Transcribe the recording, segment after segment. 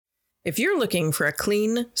If you're looking for a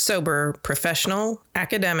clean, sober, professional,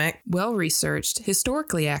 academic, well-researched,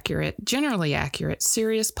 historically accurate, generally accurate,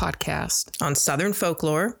 serious podcast on Southern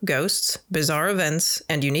folklore, ghosts, bizarre events,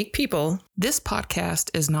 and unique people, this podcast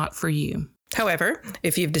is not for you. However,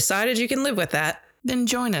 if you've decided you can live with that, then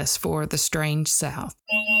join us for The Strange South.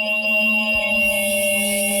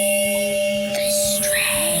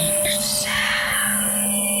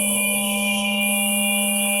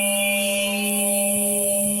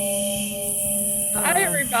 Hi,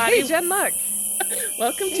 everybody. Hey, Jen Luck.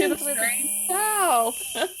 Welcome to the Strange South.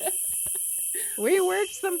 We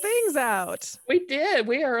worked some things out. We did.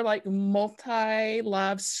 We are like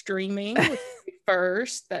multi-live streaming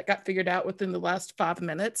first. That got figured out within the last 5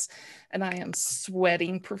 minutes. And I am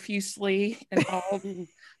sweating profusely in all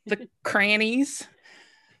the crannies.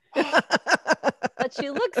 But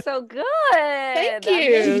you look so good. Thank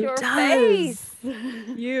you. Your face.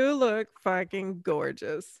 You look fucking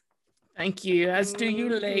gorgeous. Thank you, as do you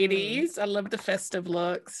ladies. I love the festive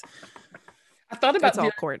looks. I thought about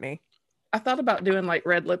Courtney. I thought about doing like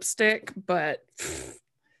red lipstick, but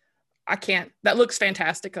I can't. That looks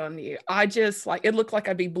fantastic on you. I just like it looked like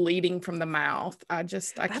I'd be bleeding from the mouth. I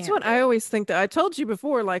can't. That's what I always think. That I told you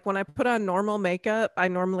before, like when I put on normal makeup, I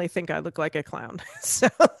normally think I look like a clown. So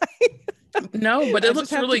no, but it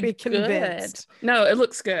looks really good. Convinced. No, it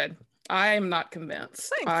looks good. I am not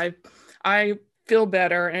convinced. Thanks. I feel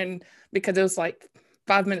better, and because it was like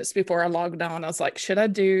 5 minutes before I logged on, I was like, should I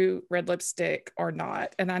do red lipstick or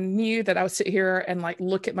not? And I knew that I would sit here and like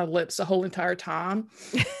look at my lips the whole entire time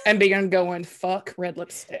and begin going, fuck red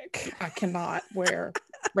lipstick. I cannot wear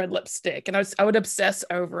red lipstick. And I would obsess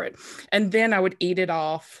over it. And then I would eat it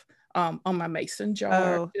off on my mason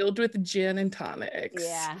jar filled with gin and tonics.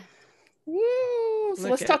 Yeah. Woo. So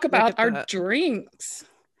let's talk about our drinks.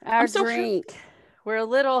 Our drink. We're a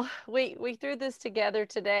little, we threw this together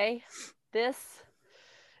today. This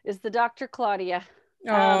is the Dr. Claudia.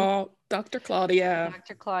 Dr. Claudia.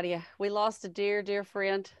 Dr. Claudia. We lost a dear, dear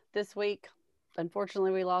friend this week.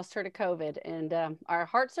 Unfortunately, we lost her to COVID, and our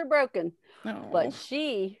hearts are broken. But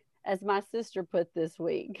she, as my sister put this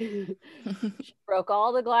week, she broke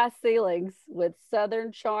all the glass ceilings with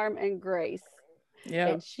Southern charm and grace. Yeah.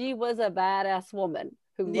 And she was a badass woman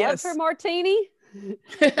who loved her martini,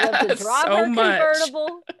 loved to drive her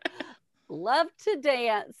convertible, loved to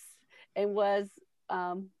dance, and was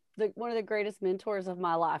one of the greatest mentors of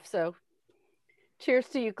my life. So cheers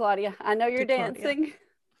to you, Claudia. I know you're dancing.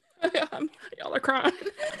 Y'all are crying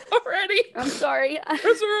already. I'm sorry. That's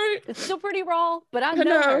all right. It's still pretty raw, but I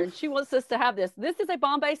know her. And she wants us to have this. This is a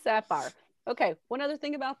Bombay Sapphire. Okay, one other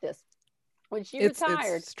thing about this. When she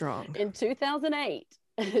retired in 2008,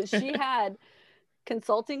 she had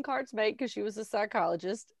consulting cards made because she was a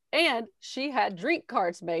psychologist, and she had drink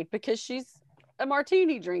cards made because she's a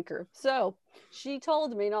martini drinker. So she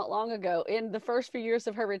told me not long ago, in the first few years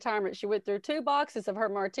of her retirement, she went through 2 boxes of her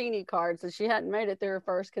martini cards, and she hadn't made it through her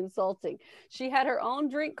first consulting. She had her own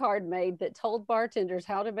drink card made that told bartenders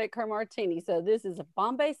how to make her martini. So this is a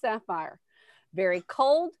Bombay Sapphire. Very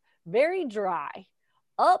cold, very dry,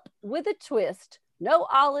 up with a twist, no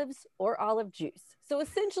olives or olive juice. So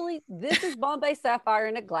essentially, this is Bombay Sapphire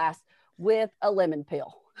in a glass with a lemon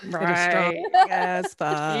peel. Right. Yes.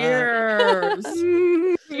 Cheers.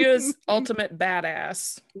 She is ultimate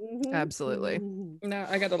badass. Absolutely. No,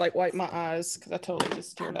 I got to like wipe my eyes because I totally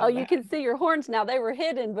just teared up. Oh, you can see your horns now. They were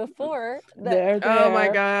hidden before. There. Oh my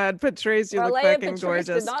God, Patrice, you look fucking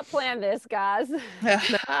gorgeous. Did not plan this, guys.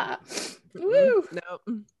 Woo.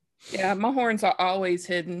 Nope. Yeah, my horns are always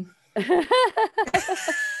hidden.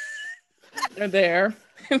 They're there.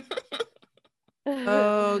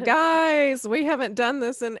 Oh, guys, we haven't done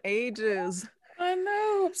this in ages. I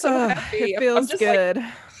know. I'm so happy. It feels good.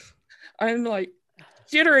 I'm like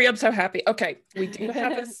jittery. I'm so happy. Okay, we do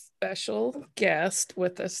have a special guest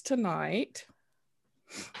with us tonight.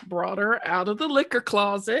 Brought her out of the liquor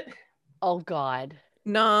closet. Oh, God.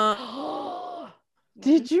 No.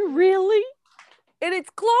 Did you really? And it's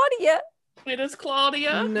Claudia. It is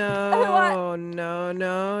Claudia. No.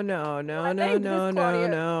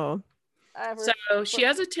 So she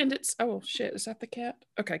has a tendency. Oh shit, is that the cat?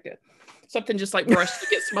 Okay, good. Something just like brushed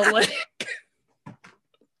against my leg.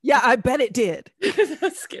 Yeah, I bet it did.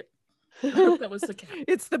 That's good. I hope that was the cat.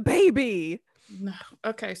 It's the baby. No.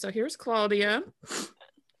 Okay, so here's Claudia.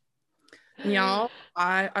 And y'all,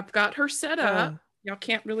 I've got her set up. Y'all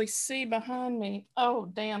can't really see behind me. Oh,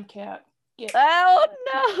 damn cat. Oh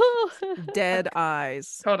no. Dead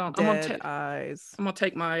eyes. Hold on. Dead eyes. I'm gonna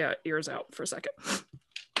take my ears out for a second.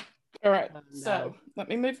 All right. Oh, no. So let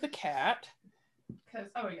me move the cat. because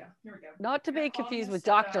here we go. Not to be confused with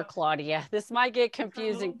Dr. Claudia. This might get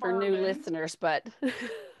confusing for new listeners, but I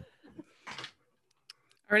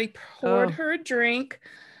already poured her a drink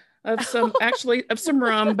of some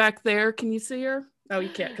rum back there. Can you see her? Oh, you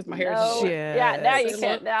can't because my hair is shit. Yeah, now you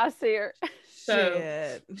can't. Now I see her.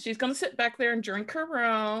 So she's gonna sit back there and drink her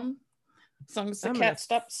rum. As long as the cat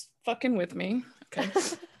stops fucking with me. Okay.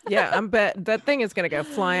 Yeah, I'm bet that thing is gonna go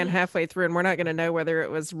flying halfway through, and we're not gonna know whether it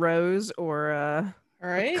was Rose or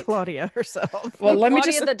Claudia herself. Well, let Claudia me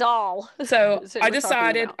just the doll. So I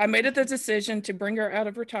decided I made the decision to bring her out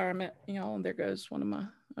of retirement. And there goes one of my.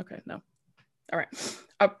 Okay, no. All right,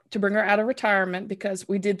 to bring her out of retirement because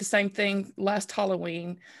we did the same thing last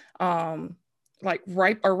Halloween, like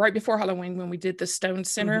right before Halloween when we did the Stone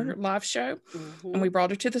Center live show, and we brought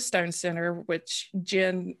her to the Stone Center, which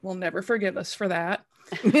Jen will never forgive us for that.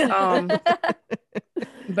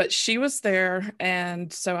 But she was there,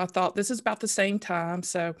 and so I thought this is about the same time,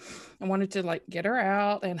 so I wanted to like get her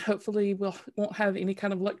out, and hopefully won't have any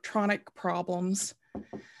kind of electronic problems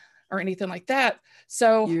or anything like that.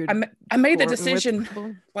 So I made the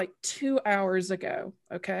decision like 2 hours ago.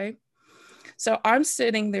 Okay. So I'm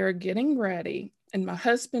sitting there getting ready, and my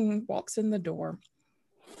husband walks in the door,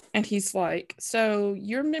 and he's like, so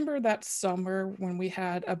you remember that summer when we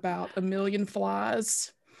had about 1 million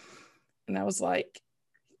flies? And I was like,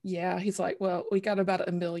 yeah. He's like, well, we got about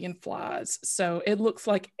 1 million flies. So it looks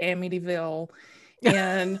like Amityville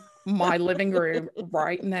in my living room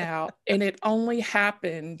right now. And it only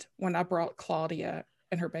happened when I brought Claudia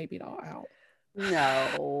and her baby doll out.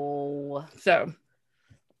 No. So,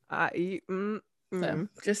 so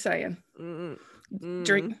just saying.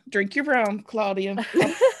 Drink your rum, Claudia.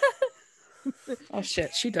 Oh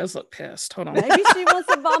shit, she does look pissed. Hold on. Maybe she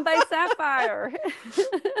wants a Bombay Sapphire.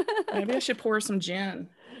 Maybe I should pour some gin.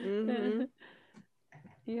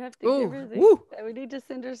 You have to give her the. We need to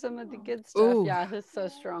send her some of the good stuff. Ooh. Yeah, it's so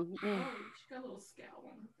strong. She got a little scowl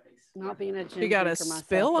on her face. Not being a gin. She got a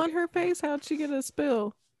spill on her face? How'd she get a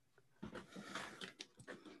spill?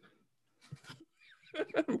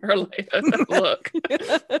 Marleah, look.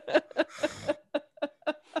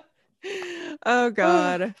 Oh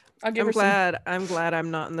God. I'm glad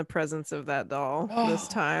I'm not in the presence of that doll this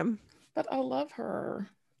time. But I love her.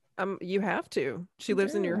 You have to. She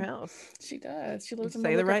lives in your house. She does. She lives in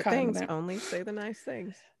say the right things. There. Only say the nice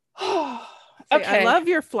things. Okay. I love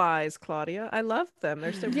your flies, Claudia. I love them.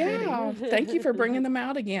 They're so pretty. Yeah. Thank you for bringing them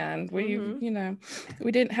out again. We,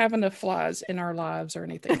 we didn't have enough flies in our lives or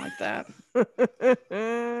anything like that.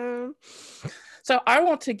 So I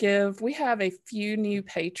want to we have a few new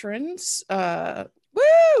patrons on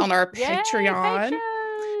our Patreon.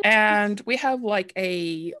 And we have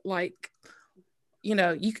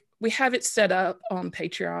we have it set up on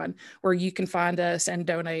Patreon where you can find us and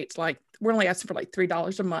donate. Like, we're only asking for like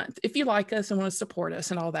 $3 a month if you like us and want to support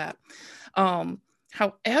us and all that.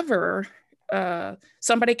 However,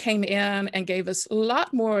 somebody came in and gave us a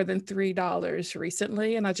lot more than $3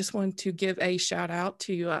 recently, and I just wanted to give a shout out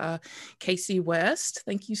to Casey West.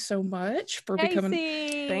 Thank you so much for becoming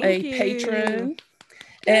a patron.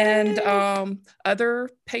 And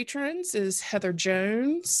other patrons is Heather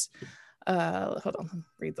Jones. Hold on,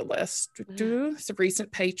 read the list. It's a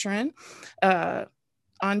recent patron.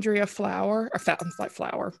 Andrea Fowler.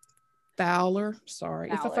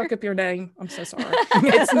 Sorry. If I fuck up your name, I'm so sorry.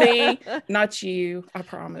 It's me, not you. I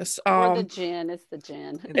promise. Or the gin. It's the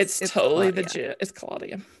gin. It's totally Claudia. The gin. It's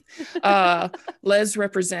Claudia. Les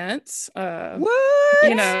represents.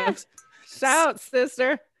 What? Shout,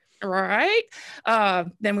 sister. Right.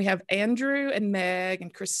 Then we have Andrew and Meg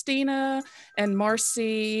and Christina and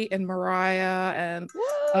Marcy and Mariah and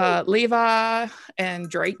Levi and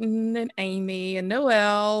Drayton and Amy and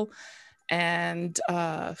Noelle and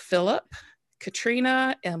Philip,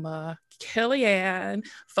 Katrina, Emma, Kellyanne,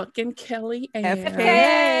 fucking Kellyanne,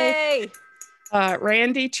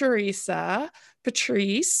 Randy, Teresa,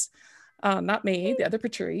 Patrice, not me, the other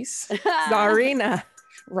Patrice, Zarina.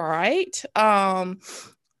 Right.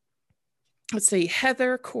 Let's see,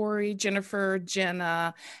 Heather, Corey, Jennifer,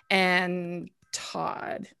 Jenna, and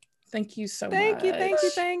Todd. Thank you so much.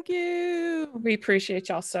 Thank you. We appreciate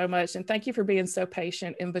y'all so much. And thank you for being so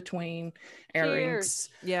patient in between airings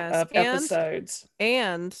of episodes.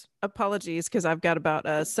 And apologies, because I've got about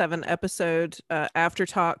a 7-episode after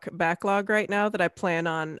talk backlog right now that I plan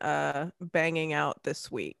on banging out this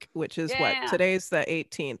week, which is today's the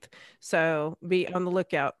 18th. So be on the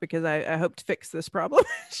lookout, because I hope to fix this problem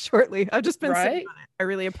shortly. I've just been sitting on it. I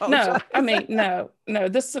really apologize. No, I mean, no.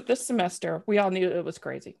 This semester, we all knew it was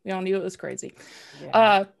crazy.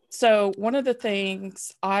 Yeah. So one of the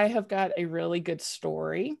things, I have got a really good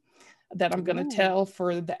story that I'm going to tell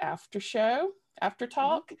for the after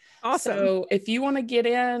talk. Awesome. So if you want to get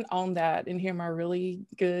in on that and hear my really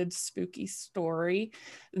good spooky story,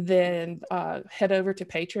 then head over to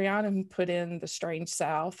Patreon and put in The Strange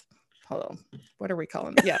South. Hold on. What are we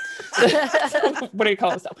calling it? Yeah. What do you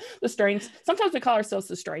call ourselves? Sometimes we call ourselves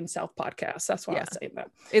the Strange South Podcast. That's why I say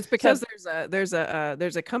that. It's because there's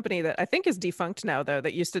a company that I think is defunct now, though,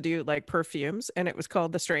 that used to do like perfumes, and it was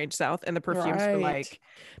called the Strange South, and the perfumes were like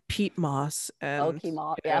peat moss and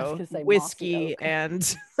whiskey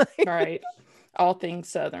and right. All things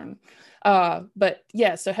Southern. But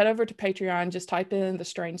yeah, so head over to Patreon, just type in The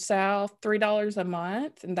Strange South, $3 a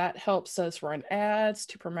month, and that helps us run ads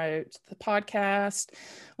to promote the podcast.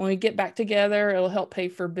 When we get back together, it'll help pay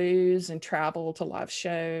for booze and travel to live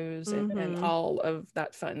shows and all of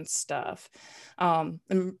that fun stuff. And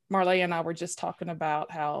Marleah and I were just talking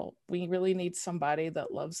about how we really need somebody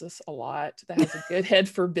that loves us a lot, that has a good head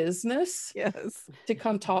for business, to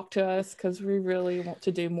come talk to us, because we really want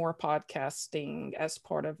to do more podcasting as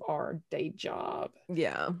part of our day job.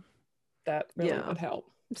 That really would help.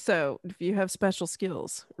 So if you have special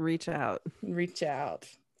skills, reach out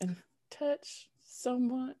and touch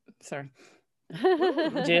someone. Sorry.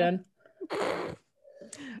 Jen.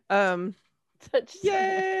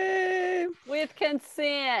 Yay! With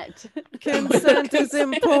consent. Consent is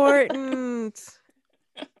important.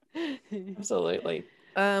 Absolutely.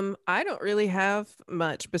 I don't really have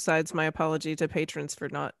much besides my apology to patrons for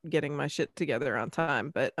not getting my shit together on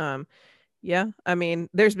time, but yeah, I mean,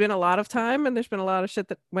 there's been a lot of time and there's been a lot of shit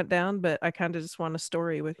that went down, but I kind of just want a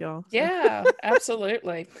story with y'all. Yeah,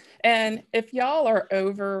 absolutely. And if y'all are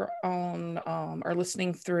over on or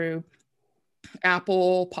listening through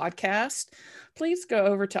Apple Podcast, please go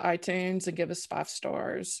over to iTunes and give us 5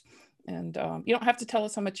 stars. And you don't have to tell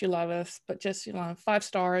us how much you love us, but just 5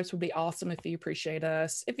 stars would be awesome if you appreciate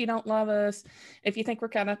us. If you don't love us, if you think we're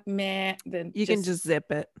kind of meh, then you can just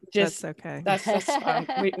zip it. That's okay. That's fine.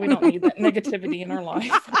 We don't need that negativity in our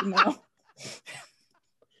life.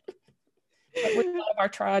 But we love our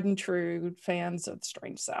tried and true fans of the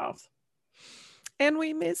Strange South, and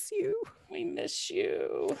we miss you. We miss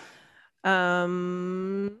you.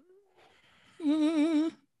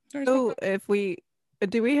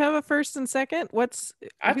 Do we have a first and second?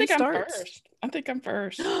 I think I'm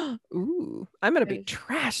first. Ooh, I'm gonna be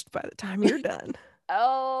trashed by the time you're done.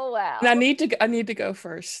 Oh wow. And I need to go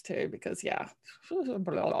first too, because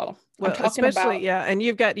well, especially and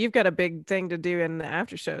you've got a big thing to do in the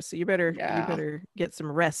after show, so you better get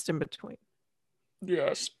some rest in between.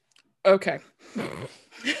 Yes. Okay.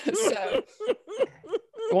 So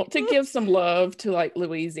I want to give some love to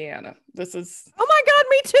Louisiana. This is oh my god,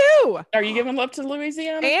 me too. Are you giving love to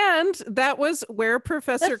Louisiana? And that was where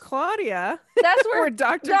Professor Claudia. That's where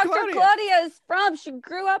Dr. Claudia is from. She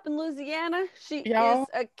grew up in Louisiana. She is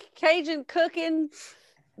a Cajun cooking,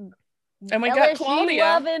 and we LSU got Claudia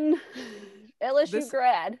loving LSU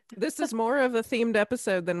grad. This is more of a themed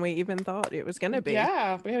episode than we even thought it was going to be.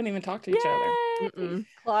 Yeah, we haven't even talked to each other.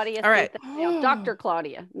 Claudia. All right. Dr.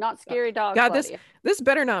 Claudia, not scary dog. God, Claudia. this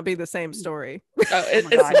better not be the same story. It's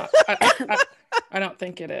not. I don't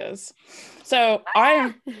think it is. So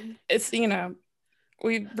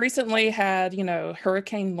we recently had,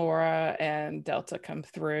 Hurricane Laura and Delta come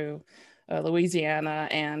through Louisiana,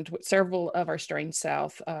 and several of our Strange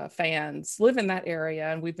South fans live in that area,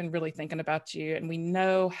 and we've been really thinking about you, and we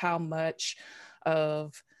know how much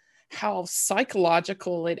of how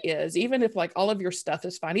psychological it is, even if all of your stuff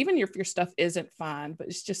is fine, even if your stuff isn't fine, but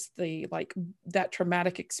it's just the that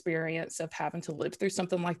traumatic experience of having to live through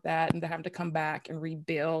something like that and having to come back and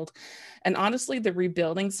rebuild. And honestly, the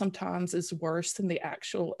rebuilding sometimes is worse than the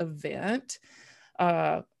actual event.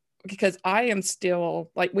 Because I am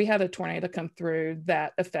still we had a tornado come through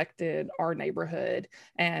that affected our neighborhood,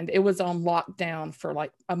 and it was on lockdown for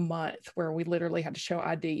a month, where we literally had to show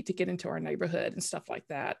ID to get into our neighborhood and stuff like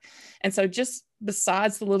that. And so just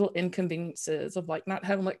besides the little inconveniences of not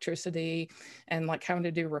having electricity and having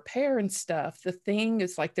to do repair and stuff, the thing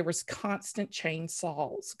is there was constant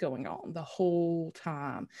chainsaws going on the whole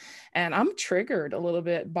time. And I'm triggered a little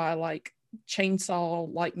bit by chainsaw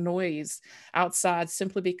noise outside,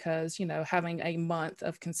 simply because having a month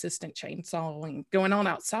of consistent chainsawing going on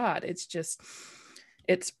outside,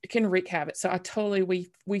 it can wreak havoc. So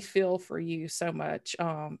we feel for you so much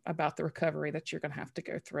about the recovery that you're going to have to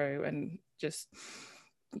go through, and just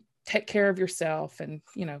take care of yourself and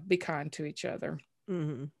be kind to each other.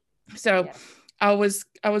 So I was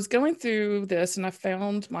going through this, and I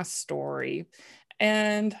found my story,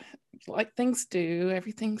 and things do,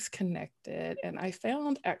 everything's connected. And I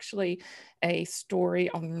found actually a story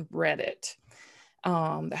on Reddit.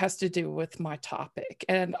 that has to do with my topic.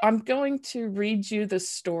 And I'm going to read you the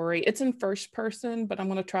story. It's in first person, but I'm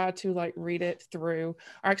going to try to like read it through,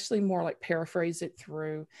 or actually more like paraphrase it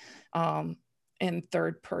through in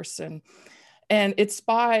third person. And it's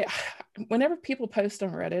by, whenever people post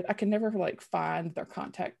on Reddit, I can never like find their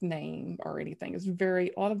contact name or anything. A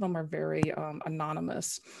lot of them are very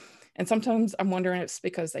anonymous. And sometimes I'm wondering if it's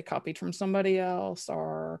because they copied from somebody else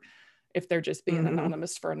or if they're just being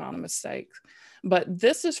anonymous for anonymous sake. But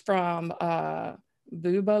this is from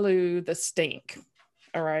Boobaloo the Stink.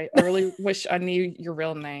 All right. I really wish I knew your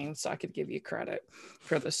real name so I could give you credit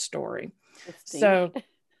for the story.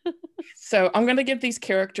 So I'm going to give these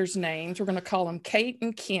characters names. We're going to call them Kate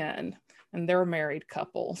and Ken, and they're a married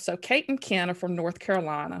couple. So Kate and Ken are from North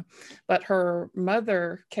Carolina, but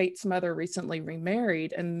Kate's mother recently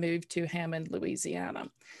remarried and moved to Hammond, Louisiana.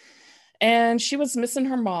 And she was missing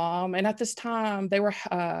her mom. And at this time, they were,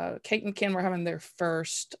 Kate and Ken were having their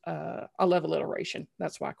first, I love alliteration.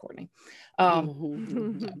 That's why, Courtney.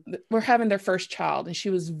 We're having their first child, and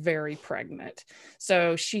she was very pregnant.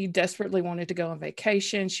 So she desperately wanted to go on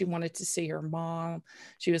vacation. She wanted to see her mom.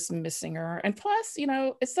 She was missing her. And plus, you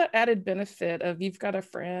know, it's that added benefit of you've got a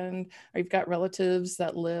friend or you've got relatives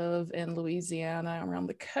that live in Louisiana around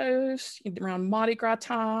the coast, around Mardi Gras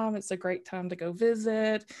time. It's a great time to go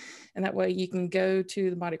visit. And that way you can go to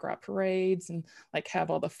the Mardi Gras parades and like have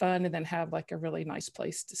all the fun and then have like a really nice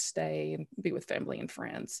place to stay and be with family and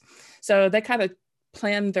friends. So they kind of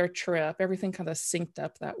planned their trip. Everything kind of synced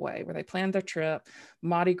up that way where they planned their trip.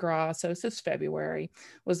 Mardi Gras, so this is February,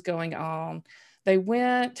 was going on. They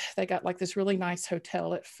got like this really nice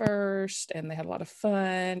hotel at first and they had a lot of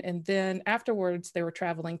fun. And then afterwards they were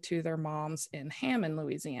traveling to their mom's in Hammond,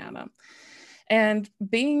 Louisiana. And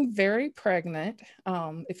being very pregnant,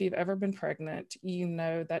 if you've ever been pregnant, you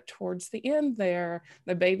know that towards the end there,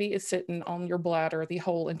 the baby is sitting on your bladder the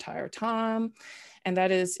whole entire time. And that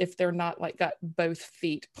is if they're not like got both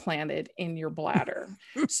feet planted in your bladder.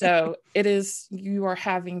 So you are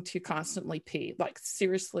having to constantly pee, like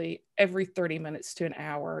seriously, every 30 minutes to an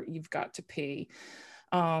hour, you've got to pee.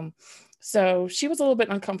 So she was a little bit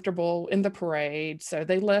uncomfortable in the parade. So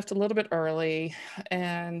they left a little bit early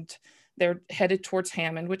and they're headed towards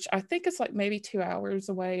Hammond, which I think is like maybe 2 hours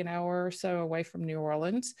away, an hour or so away from New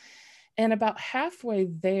Orleans. And about halfway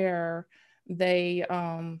there,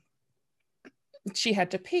 she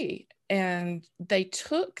had to pee. And they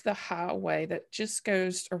took the highway that just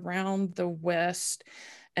goes around the west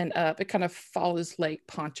and up. It kind of follows Lake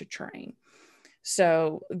Pontchartrain.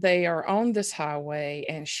 So they are on this highway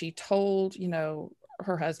and she told,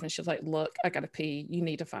 her husband, she was like, look, I got to pee. You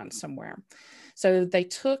need to find somewhere. So they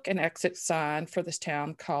took an exit sign for this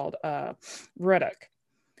town called Ruddock.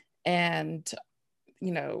 And,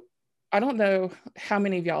 I don't know how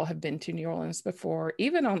many of y'all have been to New Orleans before.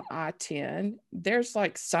 Even on I-10, there's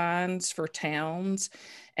like signs for towns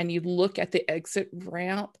and you look at the exit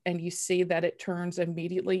ramp and you see that it turns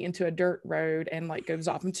immediately into a dirt road and like goes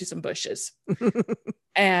off into some bushes.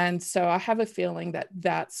 And so I have a feeling that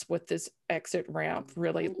that's what this exit ramp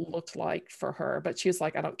really looked like for her. But she was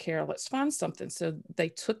like, I don't care. Let's find something. So they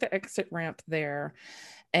took the exit ramp there.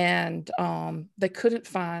 And they couldn't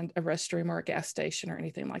find a restroom or a gas station or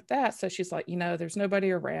anything like that. So she's like, there's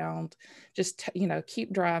nobody around. Just,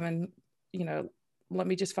 keep driving, let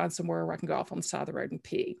me just find somewhere where I can go off on the side of the road and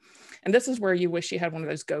pee. And this is where you wish you had one of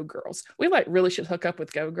those Go Girls. We like really should hook up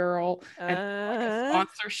with Go Girl and like a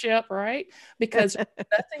sponsorship, right? Because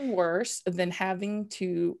nothing worse than having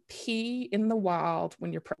to pee in the wild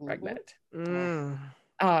when you're pregnant. You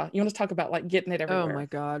want to talk about like getting it everywhere. Oh my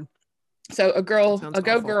God. So a Go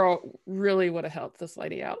Girl really would have helped this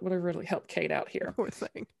lady out, would have really helped Kate out here. Poor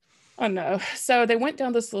thing. I know. So they went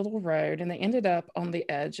down this little road and they ended up on the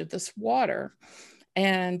edge of this water.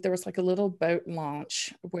 And there was like a little boat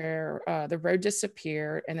launch where the road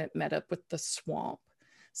disappeared and it met up with the swamp.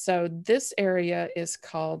 So this area is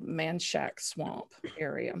called Manchac Swamp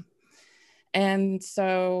area. And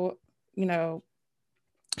so,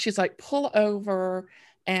 she's like, pull over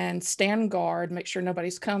and stand guard, make sure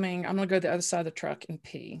nobody's coming. I'm going to go to the other side of the truck and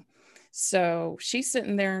pee. So she's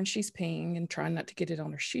sitting there and she's peeing and trying not to get it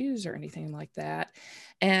on her shoes or anything like that.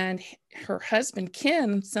 And her husband,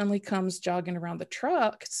 Ken, suddenly comes jogging around the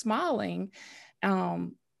truck, smiling,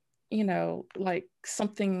 like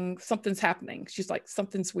something's happening. She's like,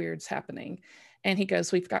 something's weird's happening. And he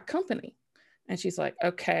goes, we've got company. And she's like,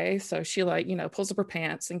 okay. So she pulls up her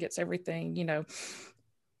pants and gets everything, you don't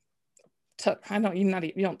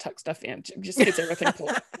tuck stuff in, just gets everything pulled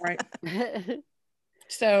up, right?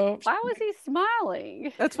 So why was he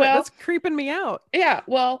smiling? That's creeping me out. Yeah,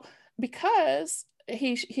 well, because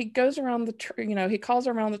he goes around he calls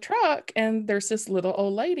around the truck, and there's this little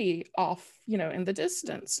old lady off, in the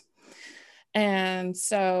distance. And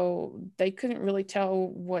so they couldn't really tell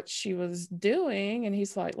what she was doing. And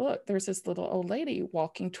he's like, look, there's this little old lady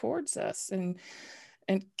walking towards us. And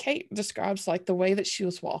Kate describes like the way that she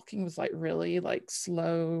was walking was like really like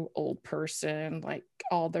slow old person, like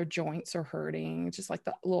all their joints are hurting, just like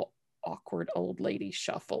that little awkward old lady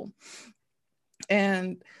shuffle.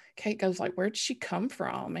 And Kate goes like, where'd she come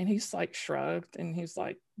from? And he's like shrugged, and he's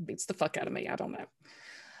like, beats the fuck out of me, I don't know.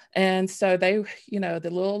 And so they, the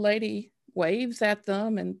little lady waves at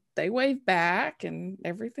them, and they wave back, and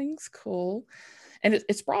everything's cool. And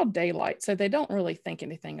it's broad daylight, so they don't really think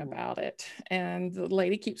anything about it. And the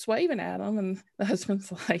lady keeps waving at them, and the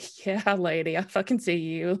husband's like, yeah, lady, I fucking see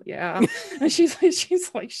you. Yeah. And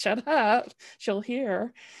she's like, shut up. She'll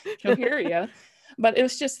hear you. But it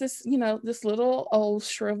was just this, this little old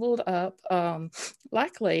shriveled up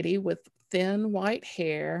black lady with thin white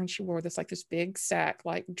hair, and she wore this big sack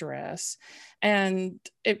like dress, and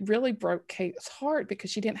it really broke Kate's heart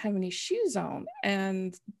because she didn't have any shoes on,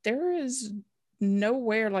 and there is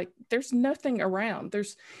nowhere, like there's nothing around,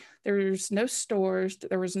 there's no stores,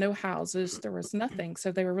 there was no houses, there was nothing.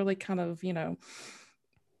 So they were really kind of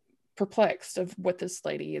perplexed of what this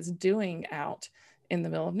lady is doing out in the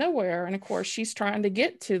middle of nowhere. And of course she's trying to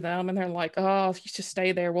get to them, and they're like, oh, if you just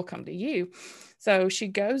stay there, we'll come to you. So she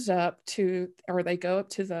goes up to, or they go up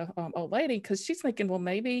to the old lady, because she's thinking, well,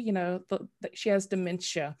 maybe she has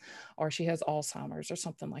dementia, or she has Alzheimer's or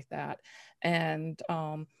something like that. And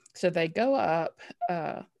so they go up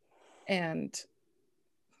go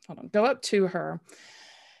up to her,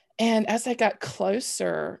 and as they got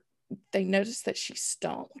closer, they noticed that she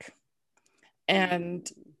stunk. And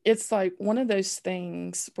it's like one of those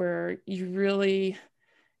things where you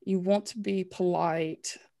want to be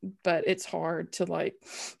polite, but it's hard to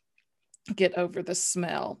get over the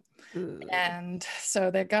smell. And so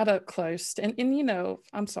they got up close, and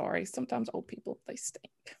I'm sorry, sometimes old people, they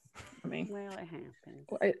stink. I mean, well, it happens.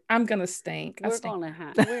 I'm gonna stink. We're gonna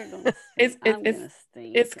stink.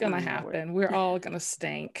 It's gonna happen. We're all gonna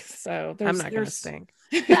stink. So I'm not gonna stink.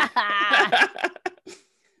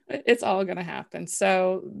 It's all gonna happen.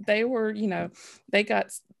 So they were, they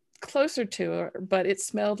got closer to her, but it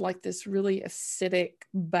smelled like this really acidic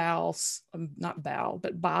bowel,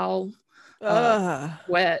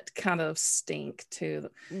 wet kind of stink to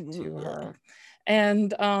her.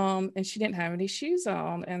 And she didn't have any shoes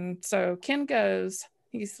on. And so Ken goes,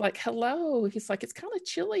 he's like, hello. He's like, it's kind of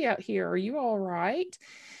chilly out here. Are you all right?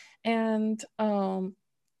 And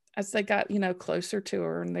as they got, closer to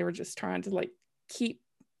her, and they were just trying to keep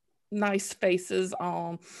nice faces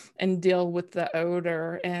on and deal with the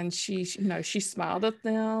odor. And she smiled at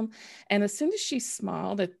them. And as soon as she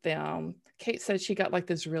smiled at them, Kate said she got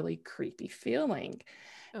this really creepy feeling.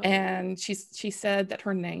 Oh. And she said that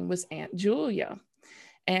her name was Aunt Julia.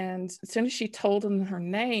 And as soon as she told them her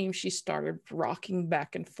name, she started rocking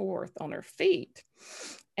back and forth on her feet.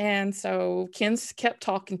 And so Ken kept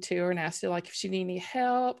talking to her and asked her if she needed any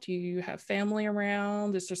help. Do you have family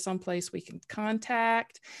around? Is there someplace we can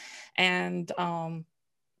contact? And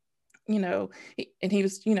and he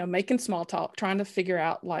was making small talk, trying to figure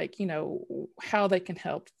out how they can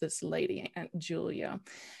help this lady, Aunt Julia.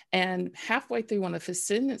 And halfway through one of his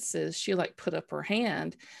sentences, she put up her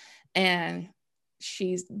hand, and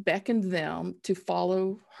she's beckoned them to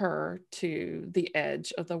follow her to the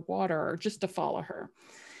edge of the water, or just to follow her.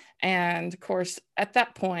 And of course, at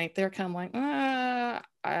that point, they're kind of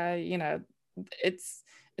it's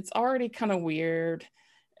already kind of weird.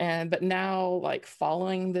 But now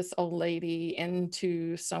following this old lady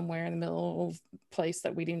into somewhere in the middle of a place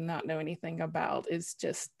that we do not know anything about is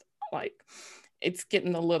just it's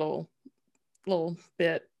getting a little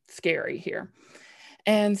bit scary here.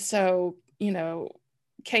 And so,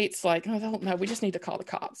 Kate's like, I don't know, we just need to call the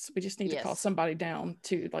cops. We just need to call somebody down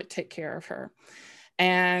to take care of her.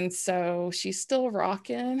 And so she's still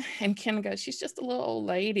rocking, and Ken goes, she's just a little old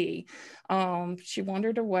lady. She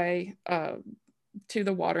wandered away to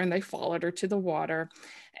the water, and they followed her to the water.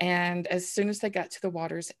 And as soon as they got to the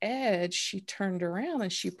water's edge, she turned around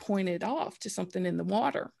and she pointed off to something in the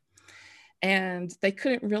water. And they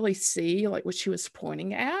couldn't really see what she was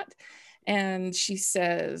pointing at. And she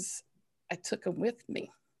says, I took him with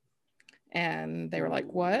me. And they were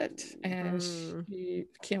like, what? And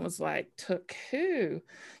Kim was like, took who?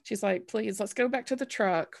 She's like, please, let's go back to the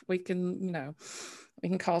truck. We can, We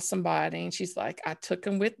can call somebody. And she's like, I took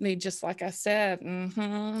him with me, just like I said.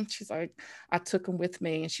 She's like, I took him with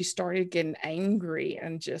me. And she started getting angry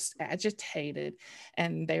and just agitated.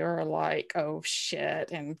 And they were like, oh shit.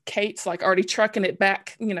 And Kate's like already trucking it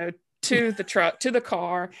back, to the truck, to the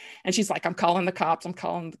car. And she's like, I'm calling the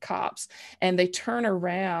cops. And they turn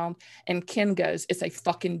around and Ken goes, it's a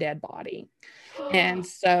fucking dead body. And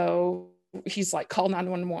so he's like, call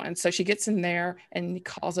 911. So she gets in there and he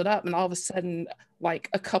calls it up, and all of a sudden like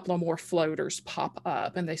a couple of more floaters pop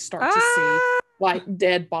up, and they start to see like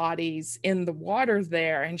dead bodies in the water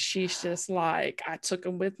there. And she's just like, I took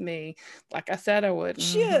them with me, like I said I would.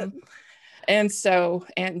 Shit. And so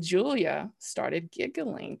Aunt Julia started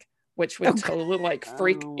giggling, which would totally like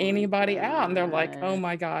freak anybody out. And they're like, oh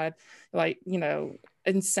my God, like,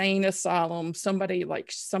 insane asylum, somebody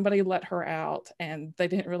let her out, and they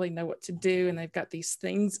didn't really know what to do, and they've got these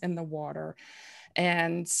things in the water.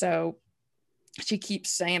 And so she keeps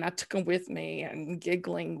saying, I took them with me, and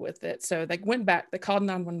giggling with it. So they went back, they called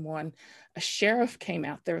 911. A sheriff came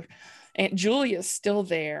out there. Aunt Julia's still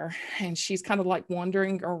there, and she's kind of like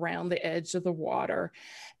wandering around the edge of the water.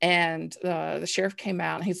 And the sheriff came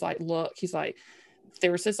out, and he's like, look,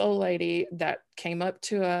 there was this old lady that came up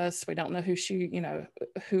to us. We don't know who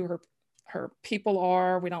who her people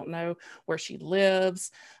are. We don't know where she lives.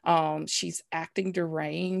 She's acting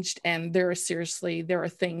deranged, and there are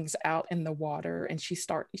things out in the water, and she's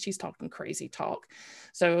talking crazy talk.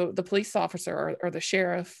 So the police officer or the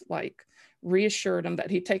sheriff like reassured him that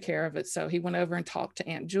he'd take care of it. So he went over and talked to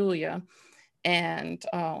Aunt Julia, and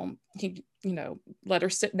he let her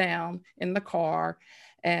sit down in the car,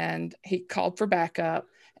 and he called for backup,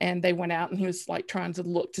 and they went out, and he was like trying to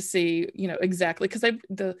look to see, exactly, because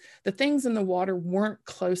the things in the water weren't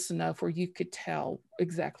close enough where you could tell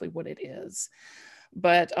exactly what it is.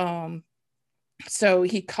 But so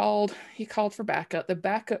he called for backup. The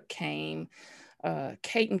backup came.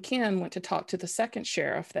 Kate and Ken went to talk to the second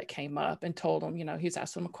sheriff that came up and told him, he's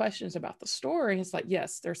asking him questions about the story. He's like,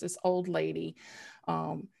 yes, there's this old lady,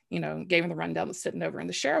 gave him the rundown that's sitting over in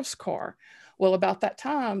the sheriff's car. Well, about that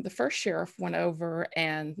time, the first sheriff went over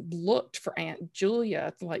and looked for Aunt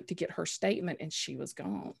Julia, to get her statement, and she was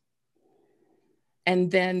gone.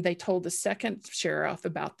 And then they told the second sheriff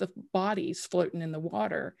about the bodies floating in the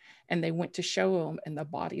water, and they went to show them, and the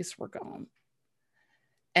bodies were gone.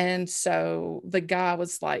 And so the guy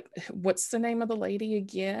was like, what's the name of the lady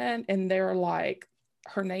again? And they're like,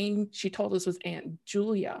 her name, she told us, was Aunt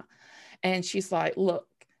Julia. And she's like, look,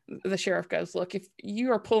 the sheriff goes, look, if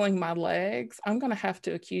you are pulling my legs, I'm going to have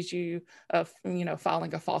to accuse you of,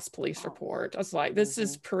 filing a false police report. I was like, this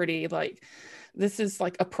is pretty, this is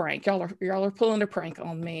like a prank. Y'all are pulling a prank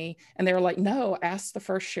on me. And they were like, no, ask the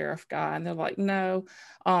first sheriff guy. And they're like, no,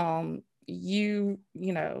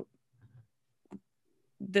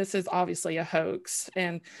 this is obviously a hoax.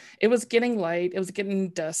 And it was getting late, it was getting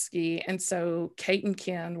dusky. And so Kate and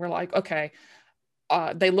Ken were like, okay,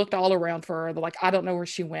 they looked all around for her. They're like, I don't know where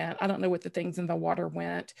she went. I don't know what the things in the water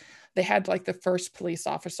went. They had like the first police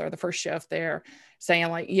officer, the first sheriff there saying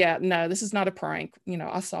like, yeah, no, this is not a prank.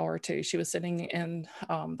 I saw her too. She was sitting in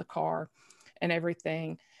the car and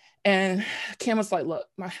everything. And Kim was like, look,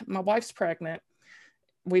 my wife's pregnant.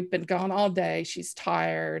 We've been gone all day. She's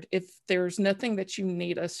tired. If there's nothing that you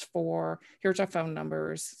need us for, here's our phone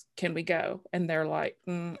numbers. Can we go? And they're like,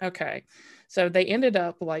 okay. So they ended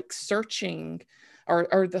up like searching,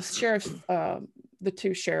 or the sheriff, the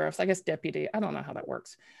two sheriffs, I guess deputy, I don't know how that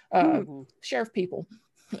works. Sheriff people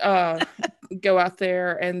go out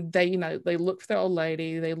there, and they look for the old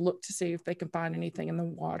lady. They look to see if they can find anything in the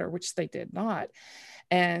water, which they did not.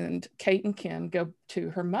 And Kate and Ken go to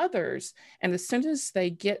her mother's. And as soon as they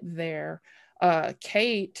get there,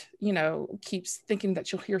 Kate, keeps thinking that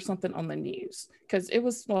she'll hear something on the news, because it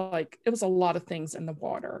was a lot of things in the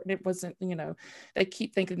water. And it wasn't, they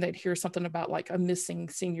keep thinking they'd hear something about like a missing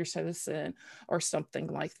senior citizen or something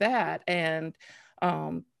like that. And,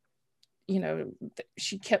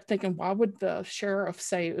 she kept thinking, why would the sheriff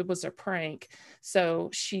say it was a prank? So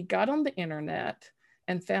she got on the internet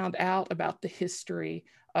and found out about the history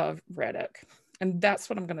of Reddick. And that's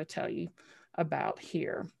what I'm going to tell you about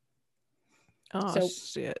here. Oh, so,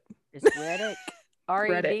 shit. It's Reddick.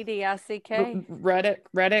 R-E-D-D-I-C-K. Reddick.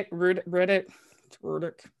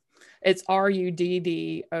 It's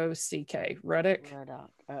R-U-D-D-O-C-K. Reddick.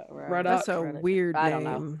 Reddick. That's a weird name. I don't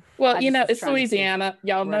know. Well, it's Louisiana.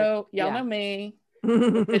 Y'all know me.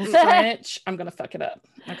 If it's French, I'm going to fuck it up.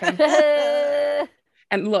 Okay.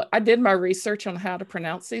 And look, I did my research on how to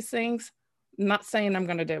pronounce these things. I'm not saying I'm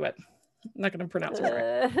going to do it. I'm not going to pronounce it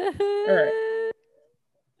right. All right.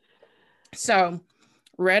 So,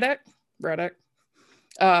 Reddick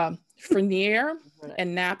Frenier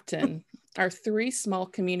and Napton are 3 small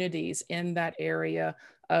communities in that area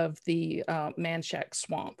of the Manchac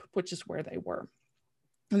Swamp, which is where they were.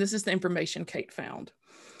 And this is the information Kate found.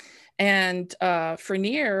 And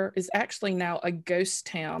Frenier is actually now a ghost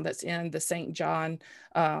town that's in the St. John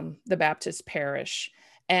the Baptist parish.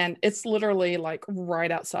 And it's literally like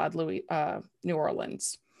right outside New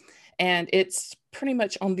Orleans. And it's pretty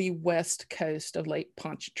much on the west coast of Lake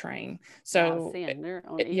Pontchartrain. So they're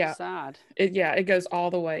on each side. It goes all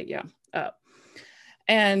the way, up.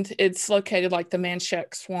 And it's located like the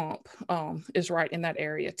Manchac Swamp is right in that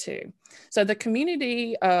area too. So the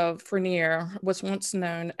community of Frenier was once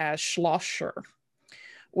known as Schlosser,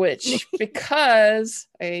 which because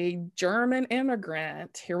a German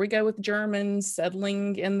immigrant, here we go with Germans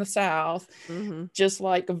settling in the South, just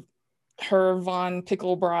like her Von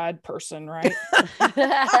Pickelbride person, right?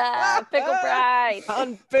 Pickelbride.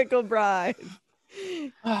 On Pickelbride.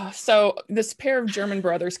 So this pair of German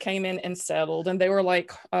brothers came in and settled, and they were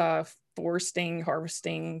like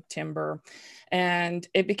harvesting timber, and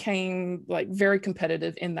it became like very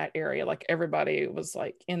competitive in that area. Like everybody was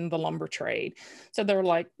like in the lumber trade. So they're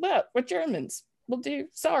like, look, we're Germans, we'll do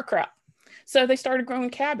sauerkraut. So they started growing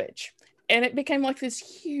cabbage, and it became like this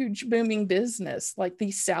huge booming business. Like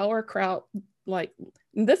the sauerkraut, like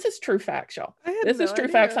this is true facts, y'all. This is true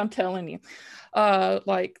facts, I'm telling you.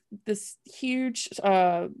 Like this huge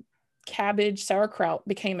cabbage sauerkraut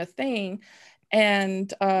became a thing,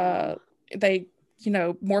 and they,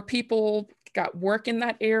 more people got work in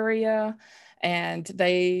that area, and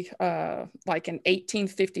they like in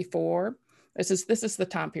 1854, this is the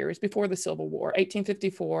time period before the Civil War,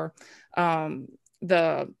 1854,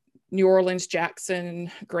 the New Orleans Jackson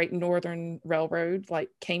Great Northern Railroad like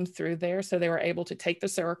came through there, so they were able to take the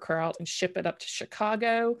sauerkraut and ship it up to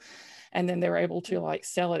Chicago, and then they were able to like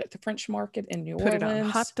sell it at the French market in New Orleans. Put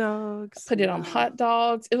it on hot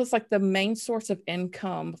dogs. It was like the main source of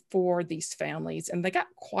income for these families, and they got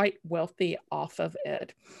quite wealthy off of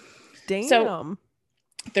it. Damn. So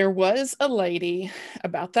there was a lady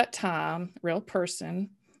about that time, real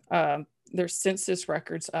person, there's census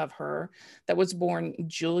records of her, that was born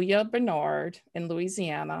Julia Bernard in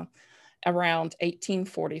Louisiana around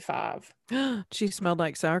 1845. She smelled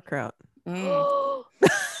like sauerkraut.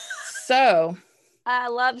 So I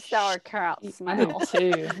love sauerkraut smell. I do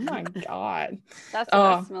too. Oh my God. That's what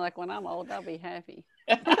I smell like when I'm old. I'll be happy.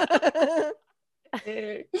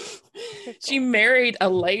 She married a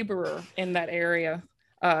laborer in that area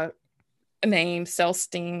named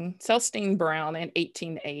Celestine Brown in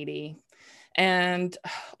 1880. And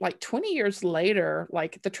like 20 years later,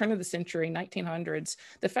 like at the turn of the century, 1900s,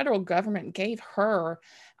 the federal government gave her,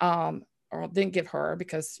 or didn't give her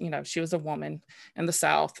because, she was a woman in the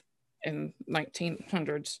South in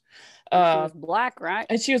 1900s. She was black, right?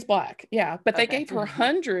 And she was black, yeah. But they gave her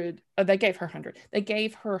they gave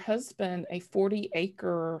her husband a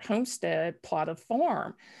 40-acre homestead plot of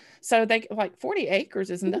farm. So they like 40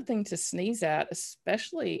 acres is nothing to sneeze at,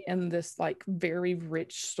 especially in this like very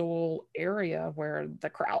rich soil area where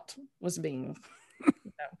the kraut was being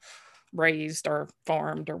raised or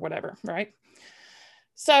farmed or whatever, right?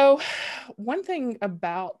 So one thing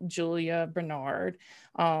about Julia Bernard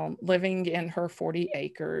living in her 40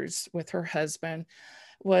 acres with her husband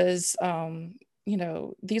was,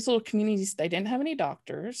 these little communities, they didn't have any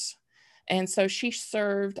doctors. And so she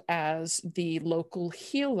served as the local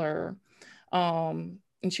healer. And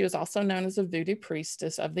she was also known as a voodoo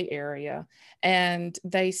priestess of the area. And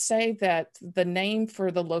they say that the name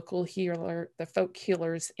for the local healer, the folk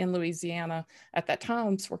healers in Louisiana at that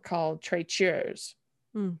time were called Traiteurs.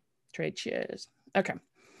 Traiteurs. Okay.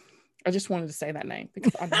 I just wanted to say that name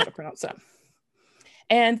because I know how to pronounce that.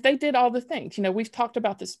 And they did all the things. We've talked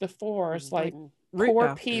about this before. It's like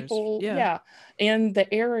poor people, in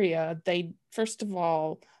the area. They, first of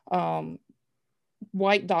all,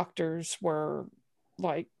 white doctors were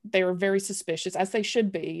like, they were very suspicious, as they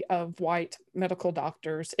should be, of white medical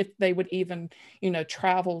doctors if they would even,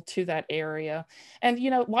 travel to that area. And,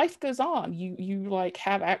 life goes on. You like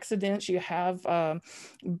have accidents, you have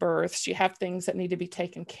births, you have things that need to be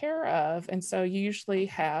taken care of. And so you usually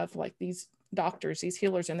have like these doctors, these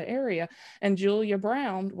healers in the area. And Julia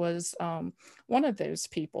Brown was one of those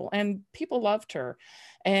people, and people loved her.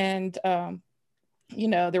 And,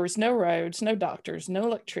 there was no roads, no doctors, no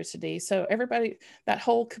electricity. So everybody, that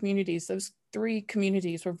whole communities, those 3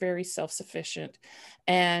 communities were very self-sufficient.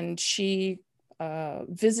 And she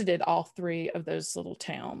visited all 3 of those little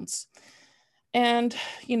towns. And,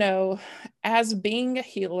 as being a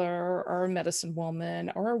healer or a medicine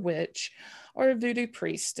woman or a witch or a voodoo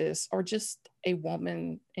priestess or just a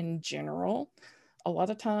woman in general, a lot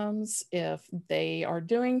of times if they are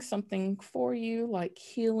doing something for you, like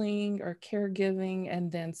healing or caregiving,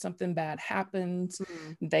 and then something bad happens,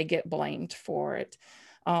 they get blamed for it.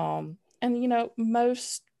 And, you know,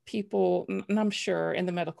 most people, and I'm sure in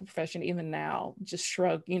the medical profession, even now, just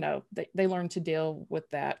shrug, you know, they learn to deal with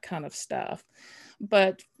that kind of stuff.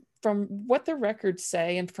 But from what the records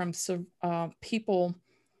say, and from some people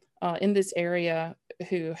in this area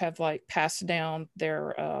who have like passed down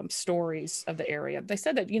their stories of the area, they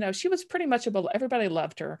said that, you know, she was pretty much everybody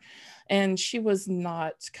loved her, and she was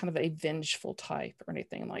not kind of a vengeful type or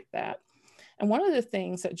anything like that. And one of the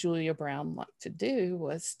things that Julia Brown liked to do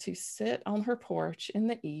was to sit on her porch in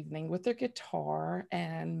the evening with her guitar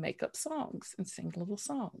and make up songs and sing little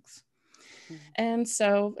songs. And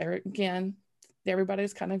so again,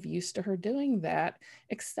 everybody's kind of used to her doing that,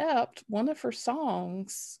 except one of her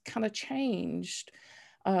songs kind of changed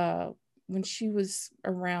when she was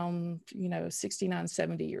around, you know, 69,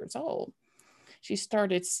 70 years old. She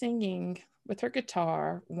started singing with her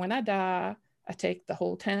guitar, "When I die, I take the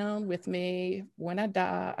whole town with me. When I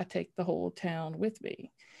die, I take the whole town with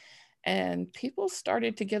me." And people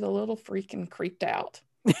started to get a little freaking creeped out.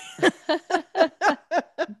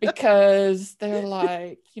 Because they're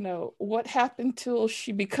like, you know, what happened till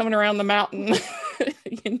she be coming around the mountain?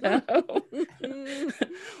 You know,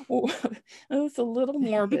 it's a little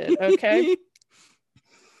morbid, okay?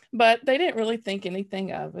 But they didn't really think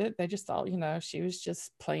anything of it. They just thought, you know, she was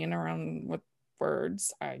just playing around with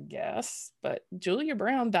words, I guess. But Julia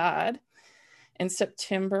Brown died in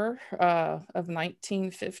September of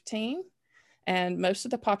 1915. And most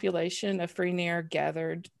of the population of Frenier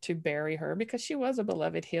gathered to bury her because she was a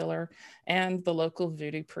beloved healer and the local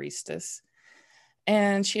voodoo priestess.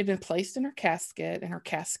 And she had been placed in her casket, and her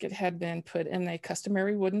casket had been put in a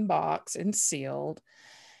customary wooden box and sealed.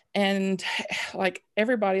 And like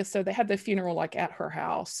everybody, so they had the funeral like at her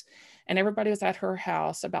house, and everybody was at her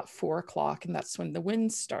house about 4:00, and that's when the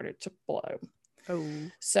winds started to blow.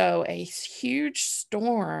 Oh. So a huge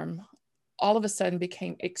storm all of a sudden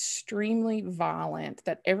became extremely violent,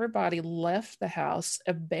 that everybody left the house,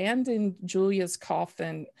 abandoned Julia's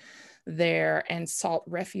coffin there, and sought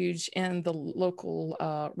refuge in the local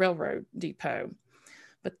railroad depot.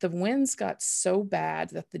 But the winds got so bad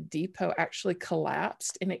that the depot actually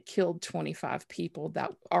collapsed, and it killed 25 people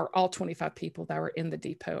that are all 25 people that were in the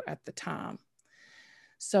depot at the time.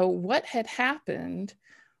 So what had happened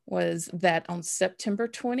was that on September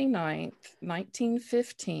 29th,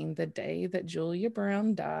 1915, the day that Julia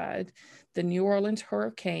Brown died, the New Orleans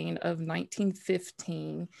hurricane of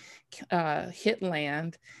 1915 hit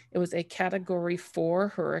land. It was a Category 4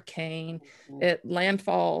 hurricane. It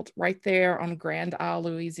landfalled right there on Grand Isle,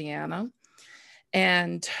 Louisiana.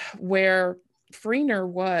 And where Frenier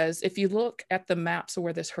was, if you look at the maps of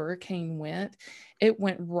where this hurricane went, it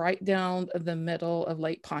went right down the middle of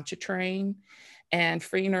Lake Pontchartrain. And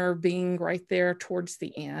Frenier being right there towards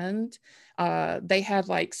the end, they had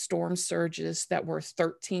like storm surges that were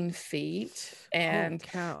 13 feet and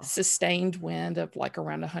sustained wind of like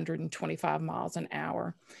around 125 miles an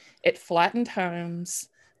hour. It flattened homes.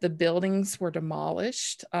 The buildings were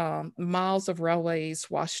demolished. Miles of railways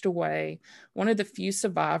washed away. One of the few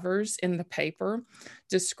survivors in the paper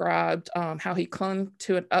described how he clung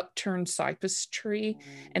to an upturned cypress tree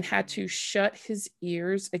and had to shut his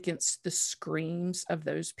ears against the screams of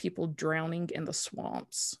those people drowning in the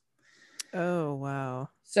swamps. Oh, wow.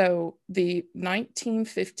 So the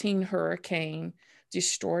 1915 hurricane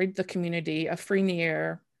destroyed the community of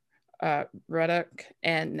Frenier, Ruddock,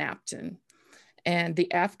 and Napton. And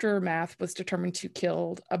the aftermath was determined to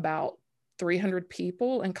kill about 300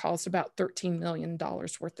 people and caused about $13 million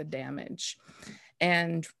worth of damage.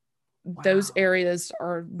 And those areas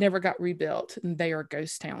never got rebuilt, and they are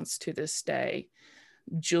ghost towns to this day.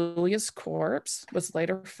 Julia's corpse was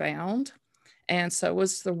later found, and so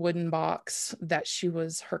was the wooden box that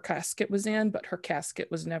her casket was in, but her casket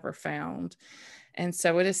was never found. And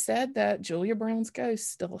so it is said that Julia Brown's ghost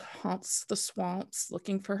still haunts the swamps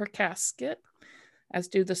looking for her casket, as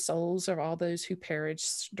do the souls of all those who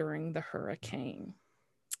perished during the hurricane.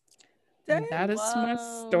 And that is my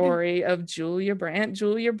story of Aunt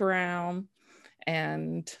Julia Brown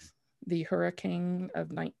and the hurricane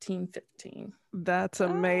of 1915. That's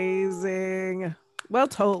amazing. Well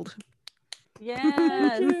told.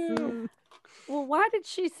 Yes. Well, why did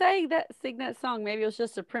she sing that song? Maybe it was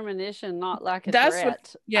just a premonition, not like a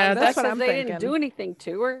threat. That's what I'm thinking. They didn't do anything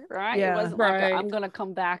to her, right? Yeah, it wasn't like I'm going to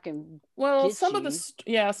come back and some of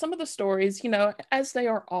the stories, you know, as they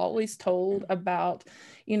are always told about,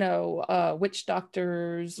 you know, witch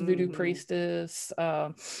doctors, voodoo priestess,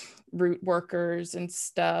 root workers and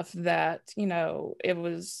stuff that,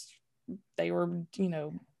 they were,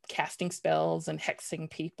 casting spells and hexing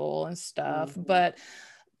people and stuff. But,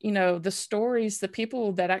 the stories, the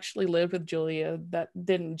people that actually lived with Julia, that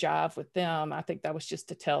didn't jive with them, I think that was just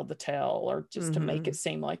to tell the tale, or just to make it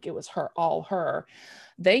seem like it was all her.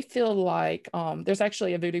 They feel like there's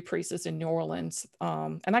actually a voodoo priestess in New Orleans.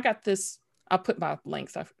 And I got this, I'll put my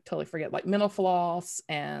links, I totally forget, like Mental Floss,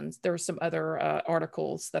 and there were some other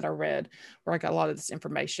articles that I read where I got a lot of this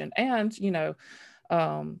information. And,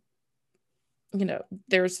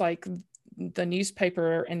 there's like the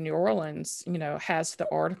newspaper in New Orleans, has the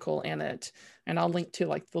article in it, and I'll link to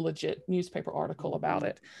like the legit newspaper article about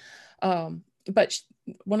it. But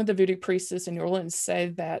one of the voodoo priestesses in New Orleans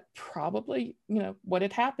said that probably, what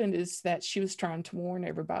had happened is that she was trying to warn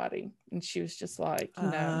everybody. And she was just like,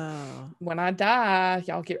 when I die,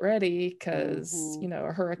 y'all get ready, because,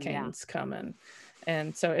 a hurricane's coming.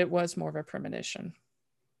 And so it was more of a premonition.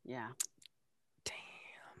 Yeah. Damn.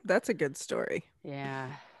 That's a good story. Yeah.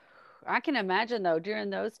 I can imagine, though, during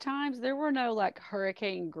those times, there were no like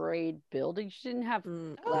hurricane grade buildings. You didn't have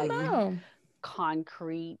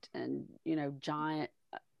concrete and, giant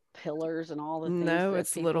pillars and all the things. No,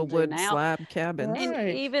 it's little wood slab cabins. And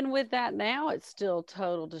even with that now, it's still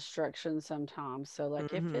total destruction sometimes. So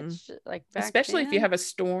like if it's just, like back especially then, if you have a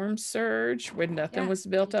storm surge when nothing was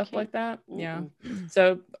built up like that. Yeah.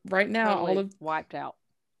 So right now, totally all of wiped out.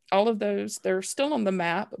 All of those, they're still on the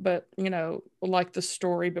map, but like the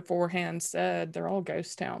story beforehand said, they're all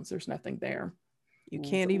ghost towns. There's nothing there. You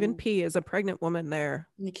can't even pee as a pregnant woman there.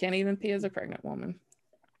 You can't even pee as a pregnant woman.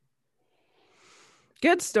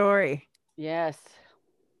 Good story. Yes.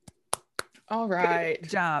 All right. Good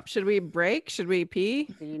job. Should we break? Should we pee?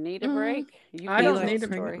 Do you need a break? I don't need a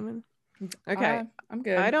break. Okay. I'm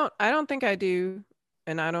good. I don't think I do,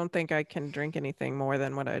 and I don't think I can drink anything more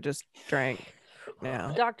than what I just drank.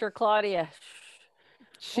 Now, Dr. Claudia,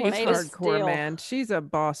 she's hardcore, man. She's a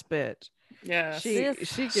boss bitch. Yeah, she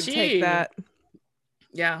could take that.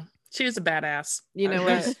 Yeah, she was a badass. You know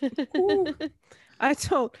what? I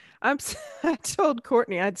told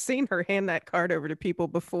Courtney I'd seen her hand that card over to people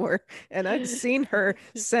before, and I'd seen her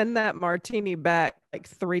send that martini back like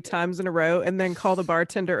 3 times in a row, and then call the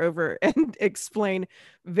bartender over and explain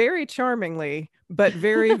very charmingly, but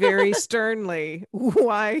very, very sternly,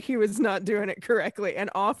 why he was not doing it correctly, and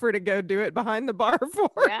offer to go do it behind the bar for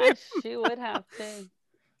him. She would have to.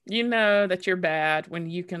 You know that you're bad when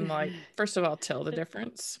you can, like, first of all, tell the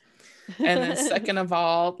difference. And then second of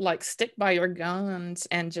all, like, stick by your guns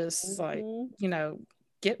and just like,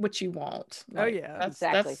 get what you want. Like,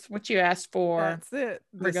 that's what you asked for. That's it.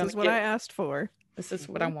 This is what I asked for. This is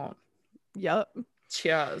what I want. Yep.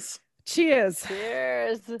 Cheers.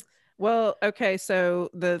 Cheers. Well, okay, so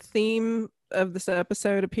the theme of this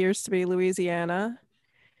episode appears to be Louisiana.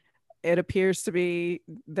 It appears to be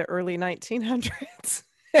the early 1900s.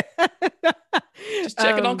 Just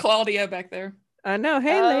checking on Claudia back there. I know.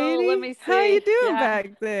 Hey, lady. Let me see. How you doing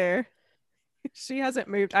back there? She hasn't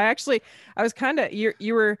moved. I was kind of,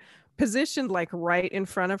 you were positioned like right in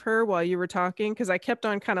front of her while you were talking, because I kept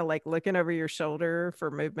on kind of like looking over your shoulder for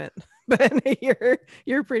movement, but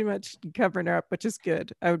you're pretty much covering her up, which is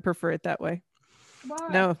good. I would prefer it that way.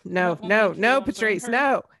 What? No, Patrice,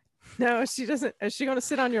 no, she doesn't. Is she going to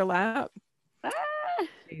sit on your lap?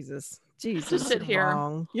 Jesus, just sit here.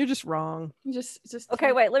 Wrong. You're just wrong. Just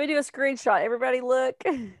okay. Wait, let me do a screenshot. Everybody, look.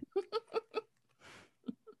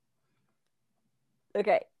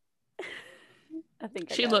 Okay. I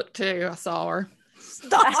think she looked too. I saw her.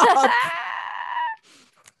 Stop.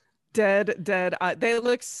 Dead. They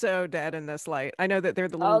look so dead in this light. I know that they're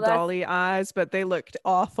the little dolly eyes, but they looked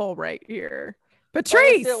awful right here.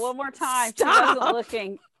 Patrice, do it one more time. Stop. She wasn't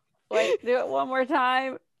looking. Wait, do it one more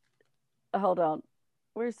time. Hold on.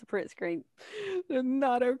 Where's the print screen? They're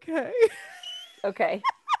not okay. Okay.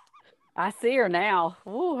 I see her now.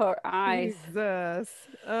 Ooh, her eyes. Jesus.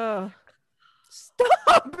 Oh.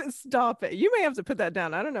 Stop it. You may have to put that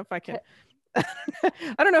down. I don't know if I can. I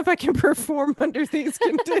don't know if I can perform under these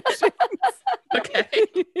conditions. Okay.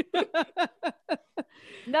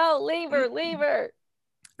 No, leave her.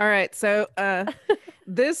 All right. So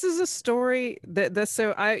this is a story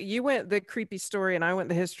that you went the creepy story and I went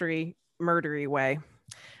the history murdery way.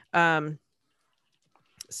 So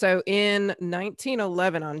in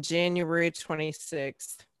 1911, on January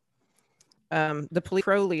 26th, the police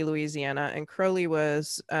Crowley, Louisiana, and Crowley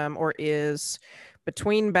was or is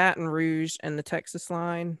between Baton Rouge and the Texas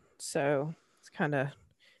line. So it's kind of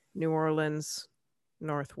New Orleans,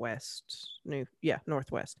 northwest.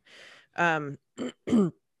 Northwest.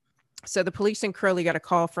 So the police in Crowley got a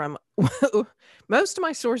call from Most of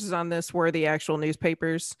my sources on this were the actual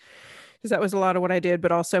newspapers, because that was a lot of what I did,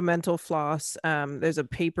 but also mental floss. There's a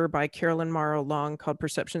paper by Carolyn Morrow Long called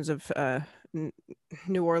Perceptions of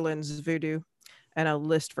New Orleans Voodoo, and a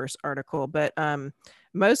Listverse article. But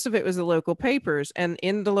most of it was the local papers. And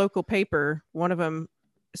in the local paper, one of them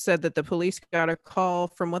said that the police got a call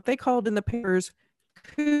from what they called in the papers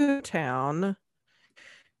Coon Town.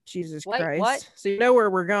 Jesus Christ. What? So you know where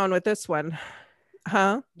we're going with this one.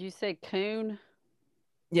 Huh? You say coon?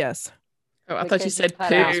 Yes. Oh, I thought you said poo.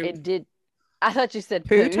 It did. I thought you said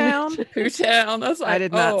Poo Town. Poo Town. I was like, I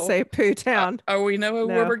did not say Poo Town. Oh, we know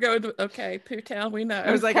where we're going. Okay, Poo Town. We know.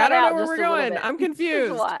 I was like, I don't know where we're going. I'm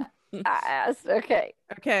confused. What I asked.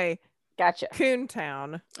 Okay. Gotcha. Coon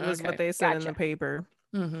Town was what they said in the paper.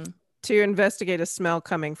 To investigate a smell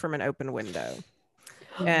coming from an open window.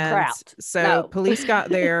 And so police got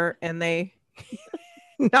there, and they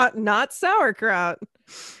not sauerkraut.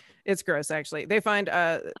 It's gross, actually. They find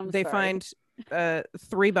find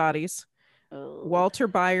 3 bodies. Oh. Walter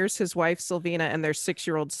Byers, his wife Sylvina, and their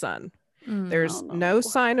 6-year-old son. There's no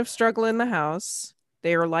sign of struggle in the house.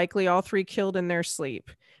 They are likely all 3 killed in their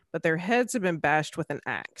sleep, but their heads have been bashed with an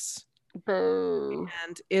axe. Boo.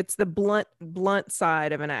 And it's the blunt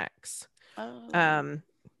side of an axe.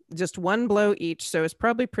 Just 1 blow each, so it's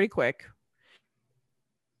probably pretty quick.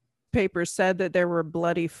 Papers said that there were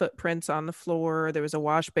bloody footprints on the floor. There was a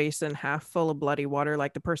wash basin half full of bloody water,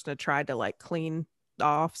 like the person had tried to like clean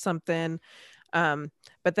off something.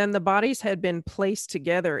 But then the bodies had been placed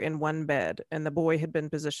together in one bed, and the boy had been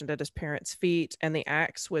positioned at his parents' feet, and the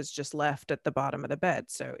axe was just left at the bottom of the bed.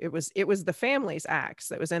 So it was the family's axe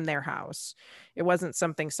that was in their house. It wasn't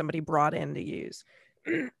something somebody brought in to use.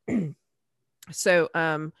 So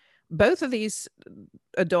both of these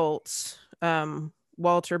adults,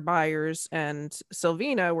 Walter Byers and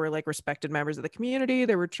Sylvina, were like respected members of the community.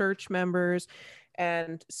 They were church members.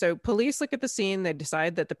 And so police look at the scene. They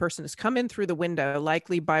decide that the person has come in through the window,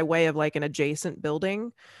 likely by way of like an adjacent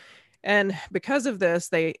building. And because of this,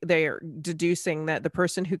 they are deducing that the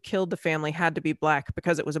person who killed the family had to be Black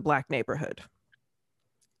because it was a Black neighborhood.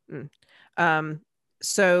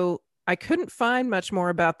 So I couldn't find much more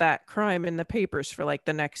about that crime in the papers for like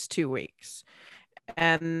the next 2 weeks.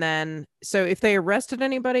 And then, so if they arrested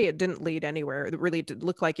anybody, it didn't lead anywhere. It really did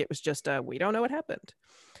look like it was just we don't know what happened.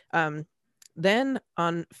 Then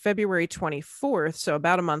on February 24th, so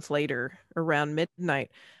about a month later, around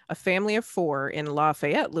midnight, a family of 4 in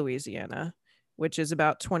Lafayette, Louisiana, which is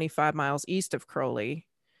about 25 miles east of Crowley,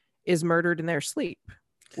 is murdered in their sleep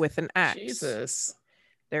with an axe. Jesus.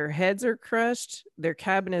 Their heads are crushed. Their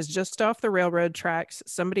cabin is just off the railroad tracks.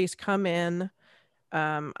 Somebody's come in.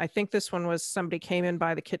 I think this one was somebody came in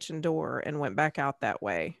by the kitchen door and went back out that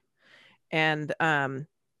way. And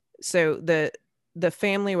so the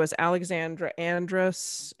family was Alexandra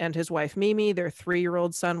Andrus and his wife Mimi, their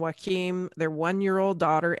 3-year-old son Joaquim, their 1-year-old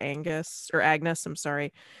daughter Agnes. I'm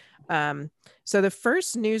sorry. So the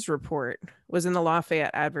first news report was in the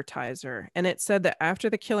Lafayette Advertiser, and it said that after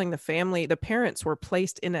the killing, the parents were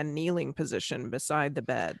placed in a kneeling position beside the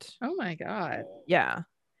bed. Oh my God. Yeah.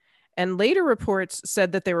 And later reports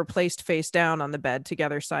said that they were placed face down on the bed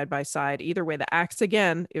together side by side. Either way, the axe,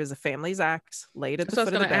 again, it was the family's axe laid at the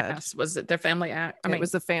foot of the bed. Was it their family axe? It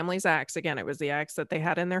was the family's axe. Again, it was the axe that they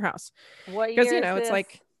had in their house. What year? Because, it's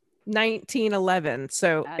like 1911.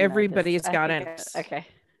 So everybody's got an axe. Okay.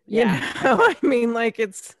 Yeah. I mean, like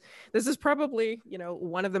this is probably,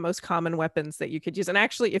 one of the most common weapons that you could use. And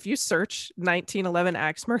actually, if you search 1911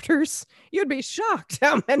 axe murders, you'd be shocked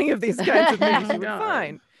how many of these kinds of things you would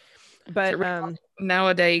find. But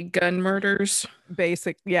nowadays gun murders,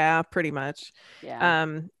 pretty much.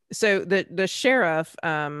 So the sheriff,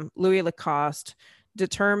 Louis Lacoste,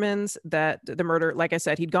 determines that the murder, like I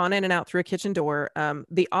said, he'd gone in and out through a kitchen door.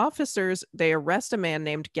 The officers, they arrest a man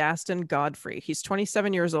named Gaston Godfrey. He's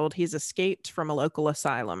 27 years old. He's escaped from a local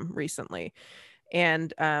asylum recently,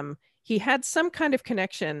 and he had some kind of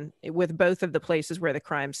connection with both of the places where the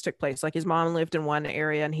crimes took place. Like his mom lived in one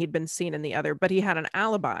area and he'd been seen in the other, but he had an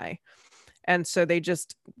alibi. And so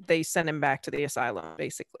they sent him back to the asylum,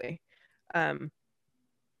 basically.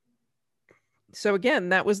 So again,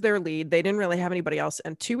 that was their lead. They didn't really have anybody else.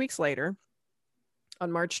 And 2 weeks later,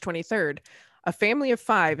 on March 23rd, a family of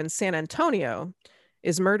 5 in San Antonio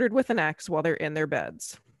is murdered with an axe while they're in their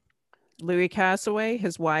beds. Louis Cassaway,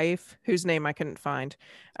 his wife, whose name I couldn't find,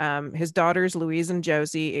 his daughters, Louise and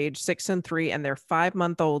Josie, age 6 and 3, and their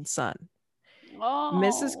 5-month-old son. Oh.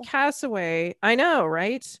 Mrs. Cassaway, I know,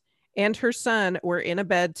 right? And her son were in a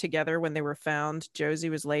bed together when they were found.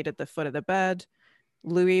 Josie was laid at the foot of the bed.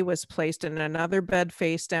 Louis was placed in another bed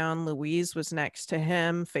face down. Louise was next to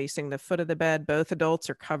him, facing the foot of the bed. Both adults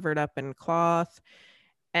are covered up in cloth.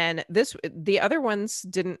 And the other ones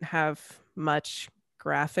didn't have much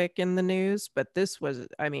graphic in the news, but this was,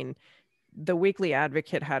 I mean, the Weekly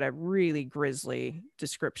Advocate had a really grisly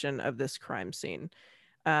description of this crime scene.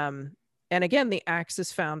 And again, the axe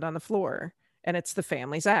is found on the floor, and it's the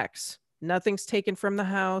family's axe. Nothing's taken from the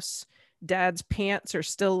house. Dad's pants are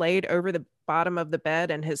still laid over the bottom of the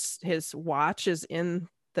bed, and his watch is in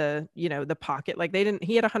the pocket. Like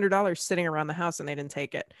he had $100 sitting around the house and they didn't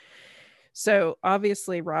take it. So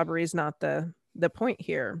obviously robbery is not the point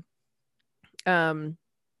here.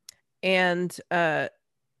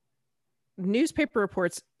 Newspaper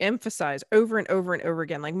reports emphasize over and over and over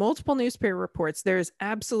again, like multiple newspaper reports, there's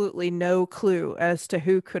absolutely no clue as to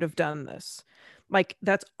who could have done this. Like,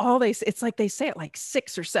 that's all they say. It's like they say it like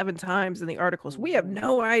 6 or 7 times in the articles. We have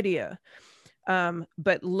no idea.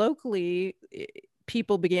 But locally,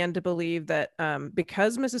 people began to believe that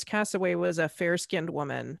because Mrs. Cassaway was a fair-skinned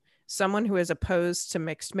woman, someone who is opposed to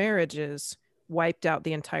mixed marriages wiped out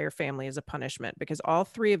the entire family as a punishment, because all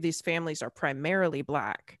 3 of these families are primarily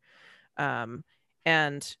Black. And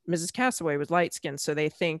Mrs. Cassaway was light-skinned, so they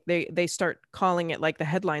think they start calling it, like the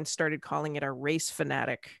headlines started calling it, a race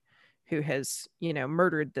fanatic who has,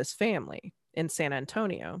 murdered this family in San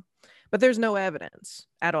Antonio. But there's no evidence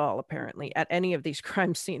at all, apparently, at any of these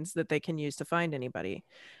crime scenes that they can use to find anybody.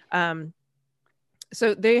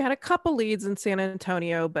 So they had a couple leads in San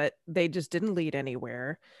Antonio, but they just didn't lead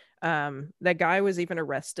anywhere. That guy was even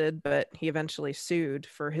arrested, but he eventually sued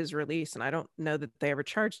for his release, and I don't know that they ever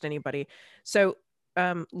charged anybody. So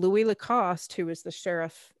Louis Lacoste, who was the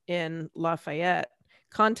sheriff in Lafayette,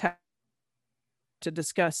 contacted to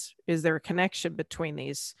discuss, is there a connection between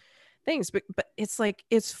these things? But it's like,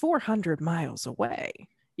 it's 400 miles away,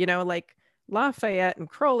 like Lafayette and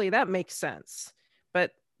Crowley, that makes sense.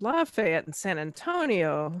 But Lafayette and San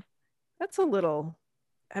Antonio, that's a lot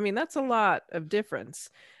of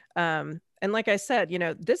difference. And like I said,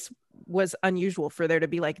 this was unusual for there to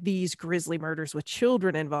be like these grisly murders with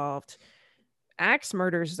children involved. Axe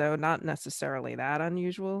murders, though, not necessarily that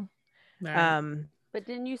unusual. Right. But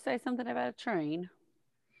didn't you say something about a train?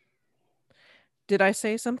 Did I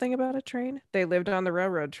say something about a train? They lived on the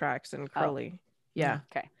railroad tracks in Crowley. Oh. Yeah.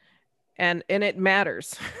 Okay. And it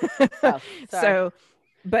matters. So,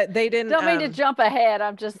 but they didn't. Don't mean to jump ahead.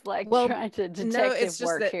 I'm just trying to detective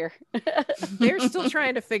work here. They're still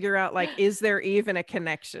trying to figure out, like, is there even a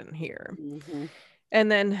connection here? Mm-hmm. And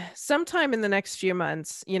then sometime in the next few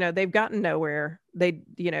months, they've gotten nowhere.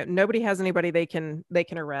 Nobody has anybody they can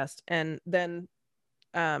arrest. And then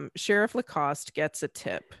Sheriff Lacoste gets a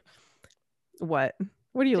tip. What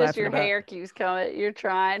are you laughing about? Your hair keeps coming. You're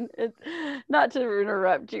trying not to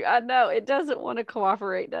interrupt you. I know it doesn't want to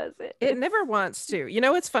cooperate, does it? It never wants to.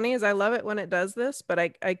 What's funny is I love it when it does this, but I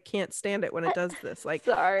can't stand it when it does this. Like,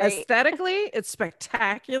 sorry. Aesthetically, it's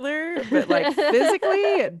spectacular, but like physically,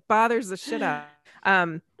 it bothers the shit out.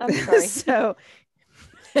 I'm sorry.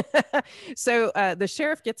 So the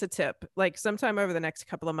sheriff gets a tip, like sometime over the next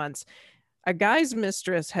couple of months. A guy's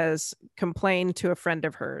mistress has complained to a friend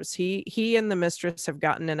of hers. He and the mistress have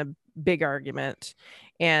gotten in a big argument,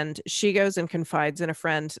 and she goes and confides in a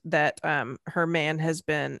friend that her man has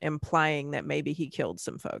been implying that maybe he killed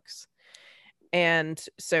some folks. And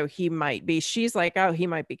so she's like, oh, he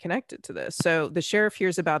might be connected to this. So the sheriff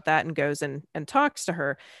hears about that and goes and talks to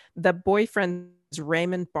her. The boyfriend's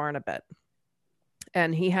Raymond Barnabet.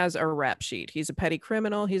 And he has a rap sheet. He's a petty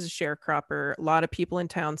criminal. He's a sharecropper. A lot of people in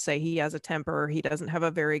town say he has a temper. He doesn't have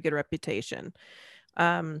a very good reputation.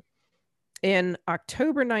 In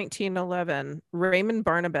October 1911, Raymond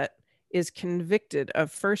Barnabet is convicted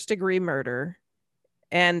of first-degree murder.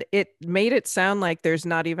 And it made it sound like there's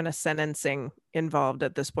not even a sentencing involved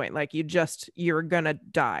at this point. Like, you're going to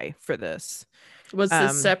die for this. Was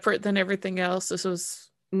this separate than everything else? This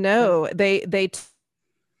was... No, they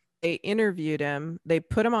interviewed him. They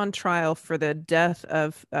put him on trial for the death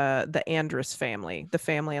of the Andrus family, the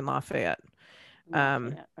family in Lafayette.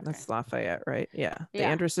 Okay. That's Lafayette, right? Yeah. The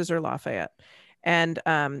Andruses are Lafayette. And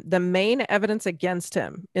the main evidence against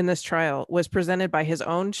him in this trial was presented by his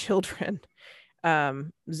own children,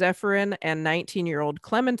 Zephyrin and 19-year-old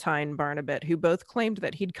Clementine Barnabet, who both claimed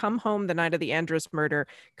that he'd come home the night of the Andrus murder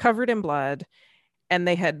covered in blood, and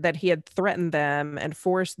he had threatened them and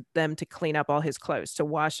forced them to clean up all his clothes, to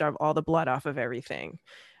wash off all the blood off of everything.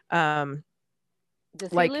 Does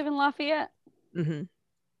he live in Lafayette? Mm-hmm.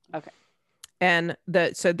 Okay. And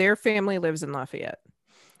so their family lives in Lafayette.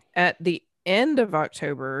 At the end of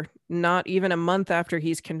October, not even a month after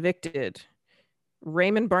he's convicted,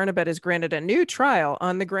 Raymond Barnabet is granted a new trial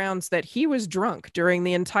on the grounds that he was drunk during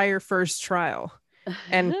the entire first trial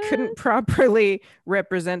and couldn't properly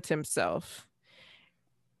represent himself.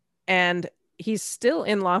 And he's still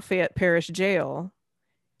in Lafayette Parish Jail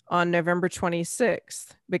on November 26th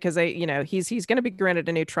because he's going to be granted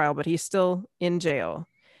a new trial, but he's still in jail.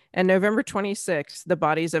 And November 26th, the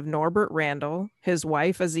bodies of Norbert Randall, his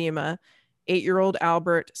wife Azima, 8-year-old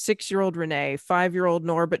Albert, 6-year-old Renee, 5-year-old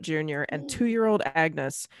Norbert Jr., and 2-year-old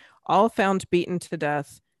Agnes, all found beaten to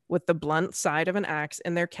death with the blunt side of an axe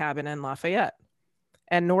in their cabin in Lafayette.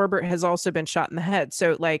 And Norbert has also been shot in the head.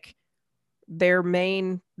 So the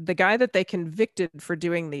guy that they convicted for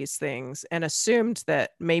doing these things and assumed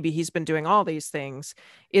that maybe he's been doing all these things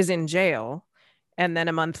is in jail. And then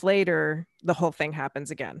a month later, the whole thing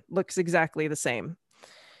happens again. Looks exactly the same.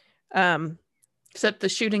 Except the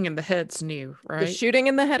shooting in the head's new, right? The shooting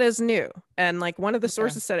in the head is new. And one of the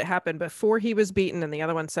sources said it happened before he was beaten, and the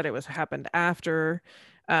other one said it happened after.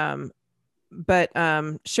 But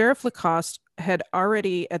Sheriff Lacoste had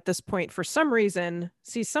already at this point, for some reason,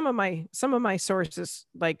 some of my sources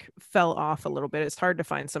fell off a little bit. It's hard to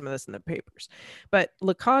find some of this in the papers. But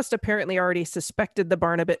Lacoste apparently already suspected the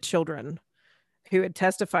Barnabet children who had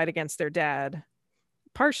testified against their dad,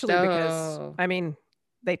 partially because,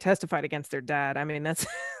 they testified against their dad.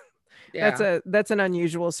 That's that's an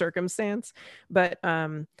unusual circumstance, but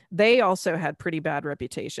they also had pretty bad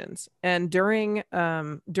reputations. And during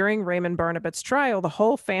Raymond Barnabet's trial, the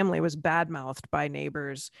whole family was badmouthed by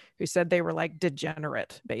neighbors who said they were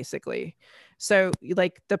degenerate, basically. So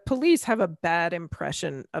the police have a bad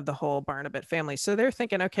impression of the whole Barnabet family. So they're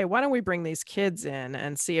thinking, okay, why don't we bring these kids in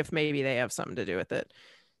and see if maybe they have something to do with it?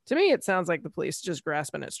 To me, it sounds like the police just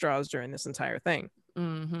grasping at straws during this entire thing.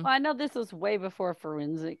 Mm-hmm. Well, I know this was way before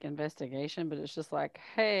forensic investigation, but it's just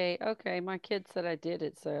hey, okay, my kid said I did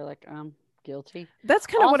it, so I'm guilty. That's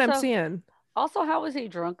kind of what I'm seeing. Also, how was he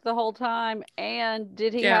drunk the whole time? And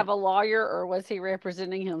did he have a lawyer, or was he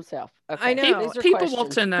representing himself? Okay. I know. People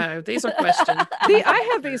want to know. These are questions. I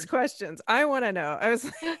have these questions. I want to know.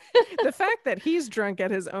 The fact that he's drunk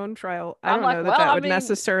at his own trial, I don't know that would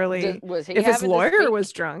necessarily. Was he if his lawyer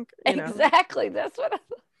was drunk? Exactly. That's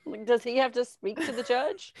what does he have to speak to the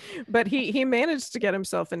judge? But he managed to get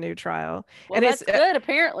himself a new trial. Well, and that's good.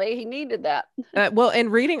 Apparently, he needed that.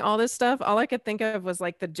 And reading all this stuff, all I could think of was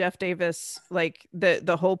the Jeff Davis,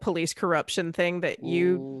 the whole police corruption thing that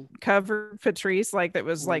you covered, Patrice. That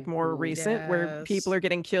was more recent, where people are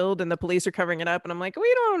getting killed and the police are covering it up. And I'm we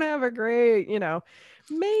don't have a great,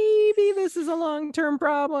 maybe this is a long-term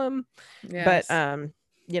problem. Yes. But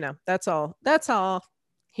that's all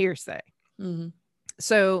hearsay. Mm-hmm.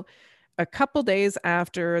 So a couple days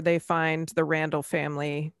after they find the Randall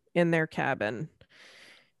family in their cabin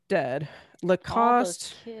dead, Lacoste, all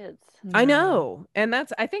those kids. I know. And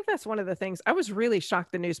I think that's one of the things. I was really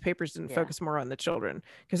shocked the newspapers didn't focus more on the children,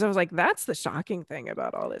 because I was that's the shocking thing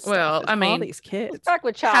about all this stuff. All these kids. It's back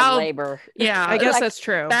with child labor. Yeah. I guess that's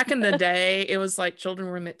true. Back in the day, it was children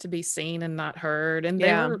were meant to be seen and not heard. And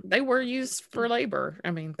they were used for labor.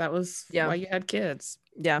 That was why you had kids.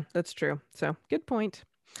 Yeah, that's true. So good point.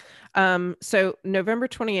 So November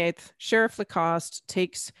 28th, Sheriff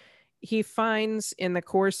Lacoste he finds, in the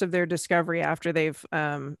course of their discovery after they've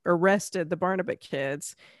arrested the Barnabet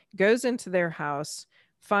kids, goes into their house,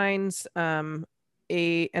 finds an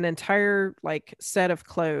entire set of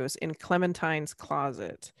clothes in Clementine's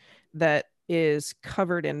closet that is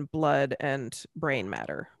covered in blood and brain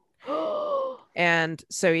matter. And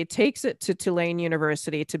so he takes it to Tulane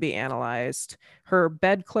University to be analyzed. Her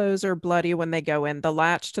bedclothes are bloody when they go in. The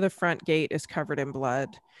latch to the front gate is covered in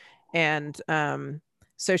blood. And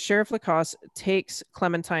so Sheriff Lacoste takes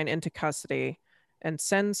Clementine into custody and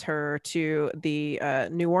sends her to the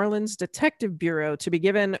New Orleans Detective Bureau to be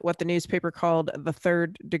given what the newspaper called the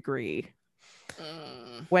third degree.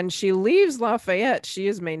 When she leaves Lafayette, she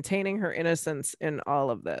is maintaining her innocence in all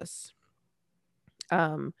of this.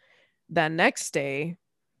 The next day,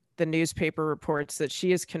 the newspaper reports that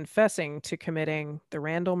she is confessing to committing the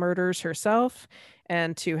Randall murders herself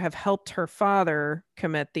and to have helped her father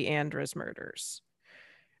commit the Andres murders.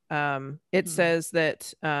 It says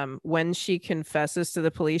that when she confesses to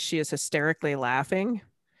the police, she is hysterically laughing.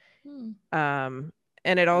 And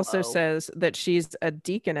it also says that she's a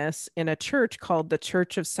deaconess in a church called the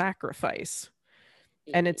Church of Sacrifice.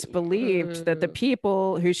 And it's believed that the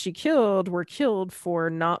people who she killed were killed for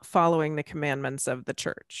not following the commandments of the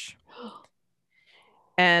church.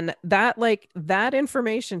 And that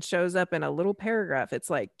information shows up in a little paragraph.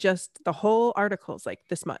 It's just the whole article's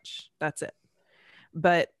this much. That's it.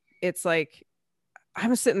 But it's I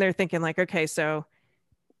was sitting there thinking okay, so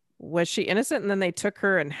was she innocent and then they took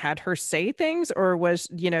her and had her say things, or was,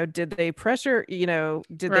 did they pressure, did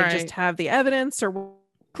they just have the evidence, or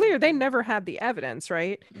clear they never had the evidence,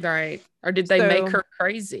 right? Right. Or did they make her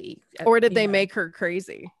crazy? Or did they make her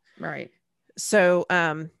crazy? Right. So,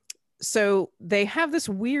 so they have this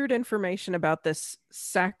weird information about this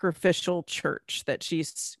sacrificial church that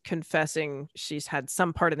she's confessing she's had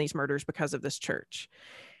some part in these murders because of this church.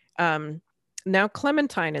 Now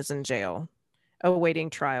Clementine is in jail awaiting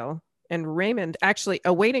trial, and Raymond actually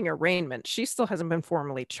awaiting arraignment. She still hasn't been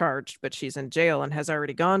formally charged, but she's in jail and has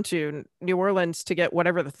already gone to New Orleans to get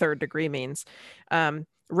whatever the 3rd degree means.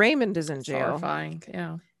 Raymond is in jail. Horrifying.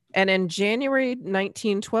 Yeah. And in January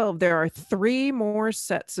 1912, there are 3 more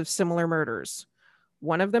sets of similar murders.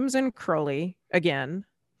 One of them's in Crowley again.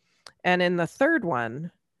 And in the third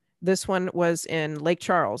one, this one was in Lake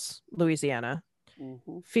Charles, Louisiana.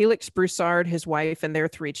 Mm-hmm. Felix Broussard, his wife, and their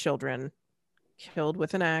 3 children killed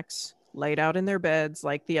with an axe, laid out in their beds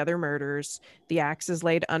like the other murders. The axe is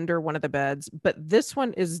laid under one of the beds, but this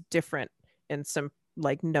one is different in some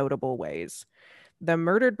notable ways. The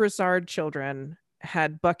murdered Broussard children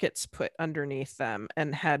had buckets put underneath them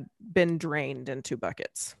and had been drained into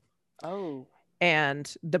buckets. Oh.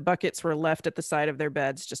 And the buckets were left at the side of their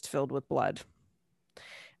beds just filled with blood.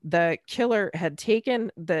 The killer had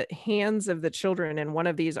taken the hands of the children in one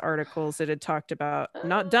of these articles that had talked about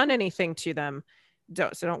not done anything to them.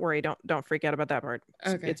 Don't worry, don't freak out about that part.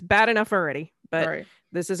 Okay. It's bad enough already, but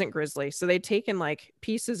this isn't grisly. So they'd taken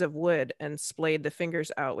pieces of wood and splayed the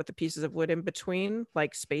fingers out with the pieces of wood in between,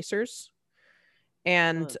 like spacers.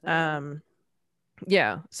 And so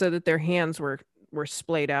that their hands were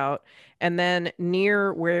splayed out. And then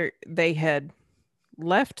near where they had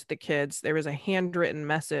left the kids, there was a handwritten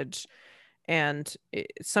message, and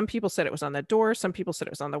some people said it was on the door, some people said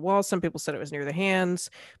it was on the wall, some people said it was near the hands,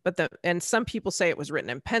 and some people say it was written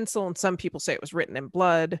in pencil, and some people say it was written in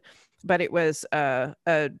blood, but it was a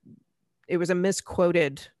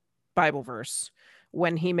misquoted Bible verse.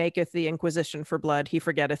 When he maketh the inquisition for blood, he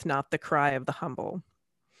forgetteth not the cry of the humble.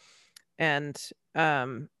 And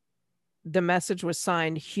the message was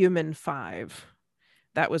signed Human 5.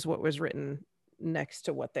 That was what was written next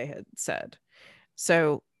to what they had said.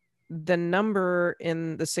 So the number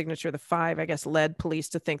in the signature, the 5, I guess, led police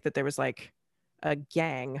to think that there was a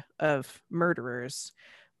gang of murderers.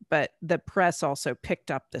 But the press also picked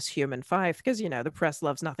up this Human 5 because, the press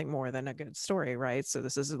loves nothing more than a good story, right? So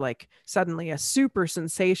this is suddenly a super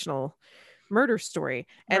sensational murder story.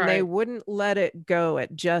 And they wouldn't let it go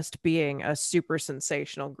at just being a super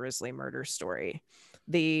sensational grisly murder story.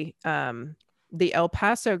 The El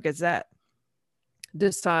Paso Gazette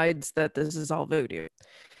decides that this is all voodoo.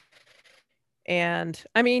 And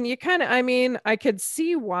I could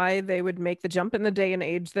see why they would make the jump in the day and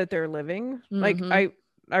age that they're living. Mm-hmm.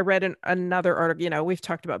 I read another article, we've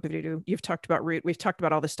talked about voodoo, you've talked about root, we've talked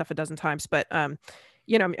about all this stuff a dozen times, but I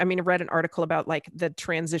read an article about the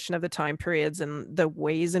transition of the time periods and the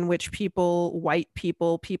ways in which white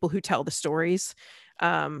people who tell the stories,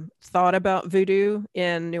 thought about voodoo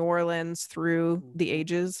in New Orleans through the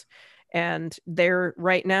ages. And they're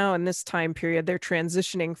right now in this time period, they're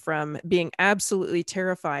transitioning from being absolutely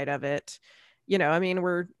terrified of it.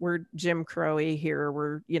 We're Jim Crow-y here.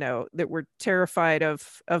 We're terrified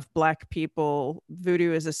of Black people.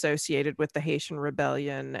 Voodoo is associated with the Haitian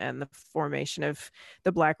Rebellion and the formation of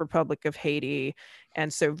the Black Republic of Haiti.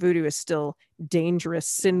 And so voodoo is still dangerous,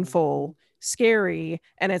 sinful, scary.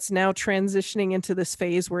 And it's now transitioning into this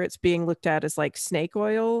phase where it's being looked at as snake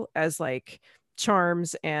oil, as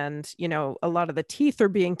charms, and a lot of the teeth are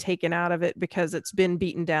being taken out of it because it's been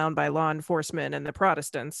beaten down by law enforcement and the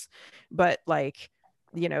Protestants. But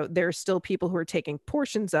there's still people who are taking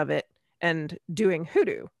portions of it and doing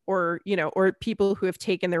hoodoo, or people who have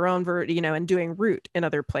taken their own and doing root in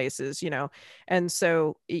other places, and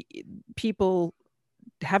so people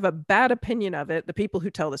have a bad opinion of it. The people who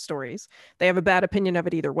tell the stories, they have a bad opinion of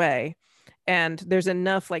it either way, and there's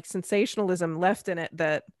enough sensationalism left in it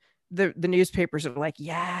that the newspapers are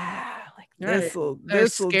this will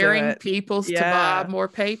scaring people to buy more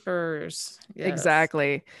papers. Yes.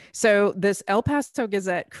 Exactly. So this El Paso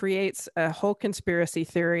Gazette creates a whole conspiracy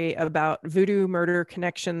theory about voodoo murder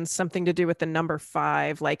connections, something to do with the number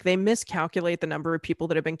 5. They miscalculate the number of people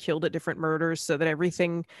that have been killed at different murders so that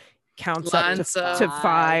everything counts up to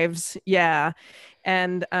 5s. Yeah.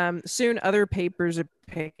 And soon other papers are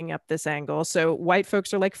picking up this angle. So white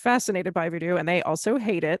folks are fascinated by voodoo, and they also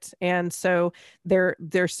hate it. And so they're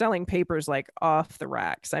selling papers off the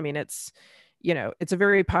racks. It's a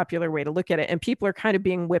very popular way to look at it. And people are kind of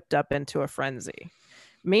being whipped up into a frenzy.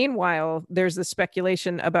 Meanwhile, there's the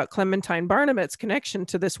speculation about Clementine Barnabet's connection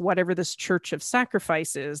to this, whatever this church of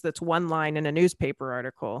sacrifice is, that's one line in a newspaper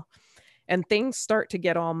article. And things start to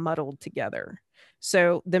get all muddled together.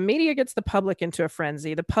 So the media gets the public into a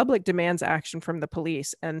frenzy. The public demands action from the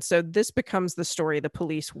police. And so this becomes the story the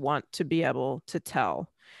police want to be able to tell.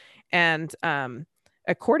 And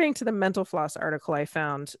according to the Mental Floss article I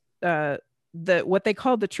found, what they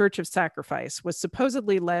called the Church of Sacrifice was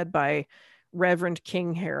supposedly led by Reverend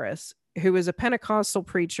King Harris, who was a Pentecostal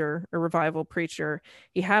preacher, a revival preacher.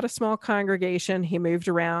 He had a small congregation. He moved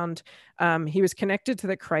around. He was connected to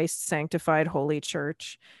the Christ Sanctified Holy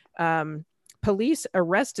Church. Police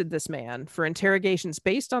arrested this man for interrogations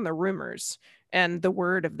based on the rumors and the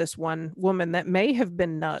word of this one woman that may have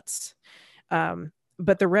been nuts.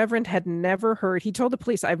 But the Reverend had never heard. He told the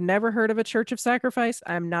police, "I've never heard of a church of sacrifice.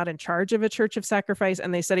 I'm not in charge of a church of sacrifice."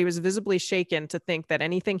 And they said he was visibly shaken to think that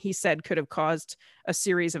anything he said could have caused a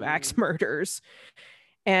series of axe murders.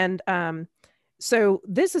 And so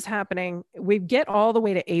this is happening. We get all the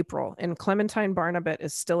way to April, and Clementine Barnabet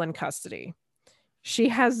is still in custody. She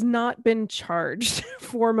has not been charged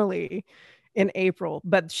formally in April,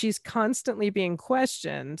 but she's constantly being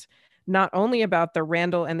questioned, not only about the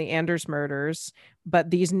Randall and the Anders murders,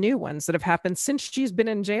 but these new ones that have happened since she's been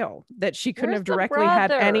in jail that she couldn't have directly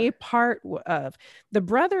had any part of. The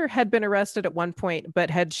brother had been arrested at one point,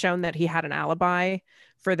 but had shown that he had an alibi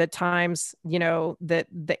for the times, that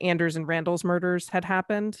the Anders and Randall's murders had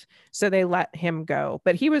happened. So they let him go.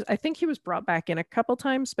 But I think he was brought back in a couple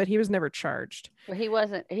times, but he was never charged. Well, he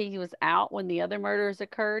was out when the other murders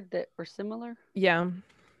occurred that were similar? Yeah.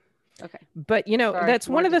 Okay. But, that's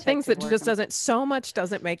one of the things that just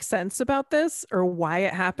doesn't make sense about this or why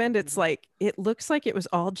it happened. It's like, it looks like it was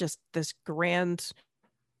all just this grand,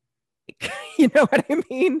 you know what I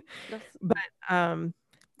mean? But,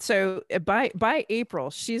 so by April,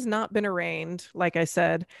 she's not been arraigned, like I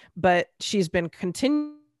said, but she's been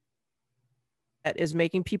continuing. That is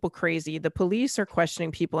making people crazy. The police are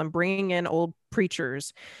questioning people and bringing in old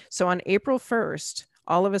preachers. So on April 1st,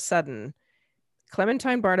 all of a sudden,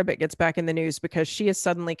 Clementine Barnabet gets back in the news because she has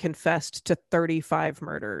suddenly confessed to 35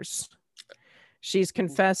 murders. She's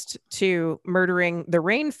confessed to murdering the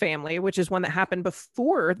Rain family, which is one that happened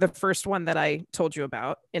before the first one that I told you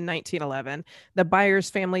about in 1911, the Byers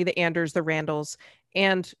family, the Anders, the Randalls,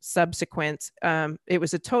 and subsequent. It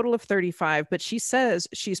was a total of 35, but she says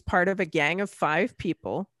she's part of a gang of 5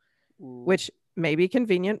 people, which may be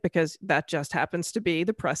convenient because that just happens to be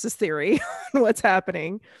the press's theory on what's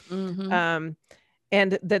happening. Mm-hmm.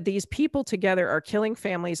 And that these people together are killing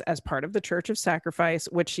families as part of the Church of Sacrifice,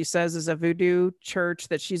 which she says is a voodoo church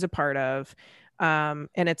that she's a part of. And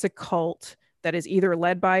it's a cult that is either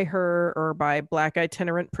led by her or by Black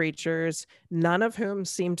itinerant preachers, none of whom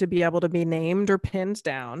seem to be able to be named or pinned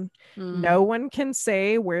down. No one can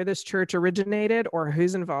say where this church originated or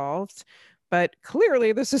who's involved. But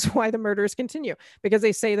clearly, this is why the murders continue, because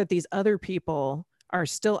they say that these other people are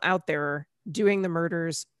still out there doing the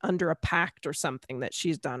murders under a pact or something that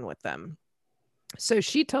she's done with them. So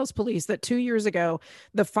she tells police that 2 years ago,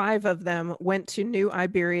 the 5 of them went to New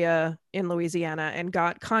Iberia in Louisiana and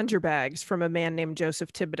got conjure bags from a man named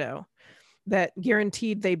Joseph Thibodeau that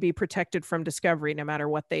guaranteed they'd be protected from discovery no matter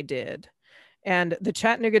what they did. And the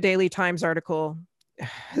Chattanooga Daily Times article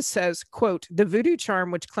says, quote, "The voodoo charm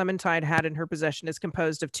which Clementine had in her possession is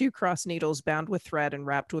composed of 2 cross needles bound with thread and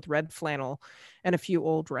wrapped with red flannel and a few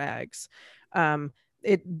old rags."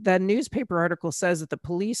 The newspaper article says that the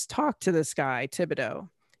police talked to this guy, Thibodeau.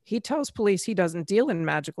 He tells police he doesn't deal in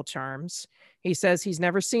magical charms. He says he's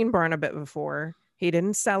never seen Barnabet before. He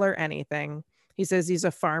didn't sell her anything. He says he's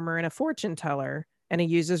a farmer and a fortune teller, and he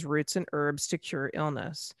uses roots and herbs to cure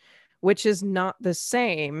illness, which is not the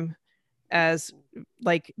same as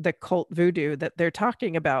like the cult voodoo that they're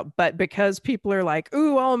talking about. But because people are like,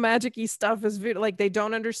 ooh, all magic-y stuff is voodoo, like they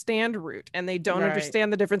don't understand root and they don't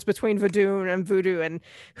understand the difference between voodoo and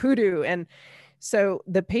hoodoo. And so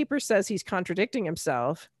the paper says he's contradicting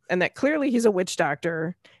himself and that clearly he's a witch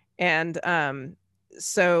doctor. And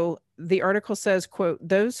so the article says, quote,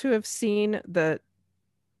 "Those who have seen the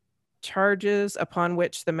charges upon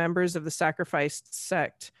which the members of the sacrificed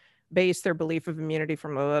sect base their belief of immunity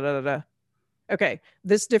from blah, blah, blah, blah. Okay,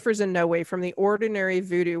 this differs in no way from the ordinary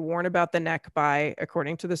voodoo worn about the neck by,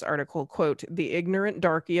 according to this article, quote, "the ignorant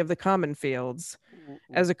darky of the common fields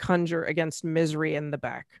as a conjure against misery in the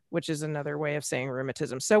back," which is another way of saying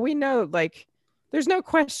rheumatism. So we know, like, there's no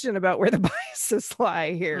question about where the biases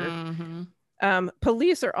lie here. Mm-hmm.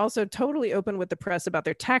 Police are also totally open with the press about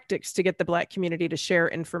their tactics to get the Black community to share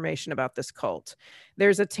information about this cult.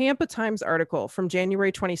 There's a Tampa Times article from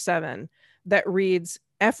January 27 that reads,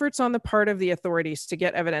 efforts on the part of the authorities to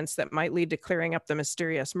get evidence that might lead to clearing up the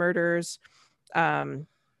mysterious murders,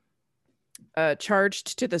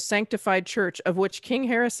 charged to the sanctified church of which King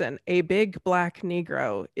Harrison, a big black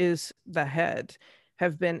Negro, is the head,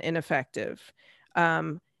 have been ineffective.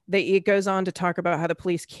 It goes on to talk about how the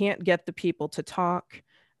police can't get the people to talk.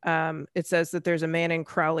 It says that there's a man in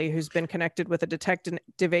Crowley who's been connected with a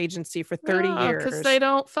detective agency for 30 years. Because they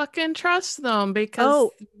don't fucking trust them. Because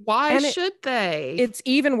why should they? It's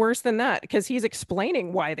even worse than that, because he's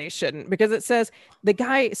explaining why they shouldn't. Because it says, the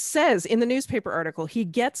guy says in the newspaper article, he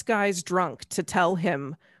gets guys drunk to tell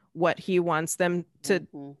him what he wants them to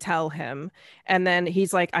tell him. And then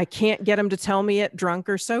he's like, I can't get him to tell me it drunk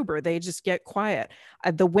or sober. They just get quiet.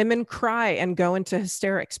 The women cry and go into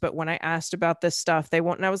hysterics. But when I asked about this stuff, they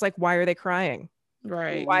won't. And I was like, why are they crying?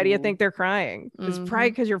 Right. Why do you think they're crying? It's probably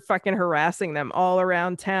because you're fucking harassing them all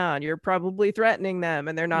around town. You're probably threatening them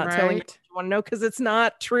and they're not telling you what you want to know, because it's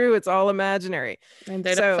not true. It's all imaginary. And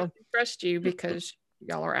they don't fucking trust you because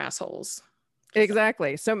y'all are assholes.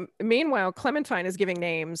 Exactly. So meanwhile, Clementine is giving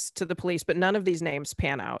names to the police, but none of these names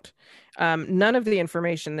pan out. None of the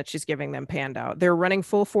information that she's giving them panned out. They're running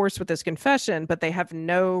full force with this confession, but they have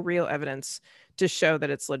no real evidence to show that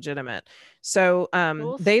it's legitimate. So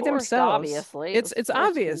they themselves, obviously, it's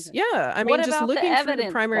obvious. Yeah. I mean, just looking through the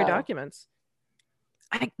primary documents.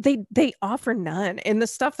 They offer none in the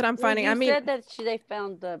stuff that I'm finding. I mean, said that they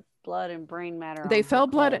found the blood and brain matter. They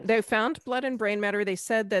found blood and brain matter. They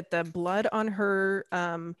said that the blood on her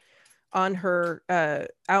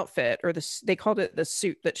outfit, or they called it the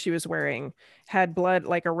suit that she was wearing, had blood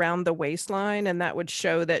like around the waistline, and that would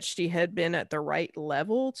show that she had been at the right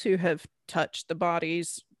level to have touched the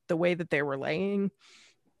bodies the way that they were laying,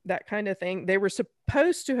 that kind of thing. They were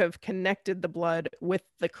supposed to have connected the blood with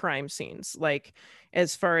the crime scenes, like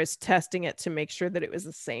as far as testing it to make sure that it was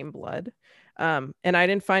the same blood. And I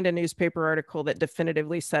didn't find a newspaper article that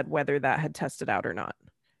definitively said whether that had tested out or not.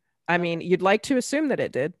 I mean, you'd like to assume that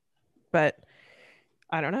it did, but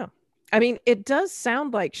I don't know. I mean, it does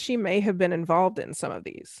sound like she may have been involved in some of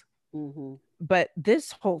these, but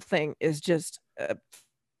this whole thing is just,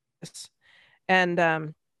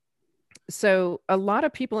 so a lot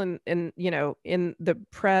of people in the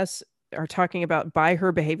press are talking about, by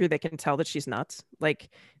her behavior, they can tell that she's nuts. Like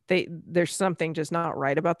there's something just not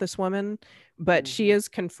right about this woman, but she is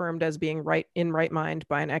confirmed as being in right mind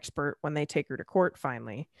by an expert when they take her to court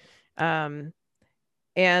finally. And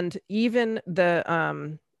even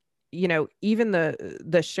the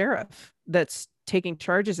sheriff that's taking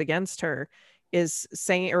charges against her is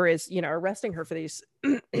saying, or is, arresting her for these,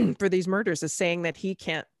 for these murders, is saying that he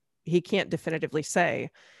can't definitively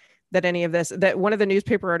say that any of this, that one of the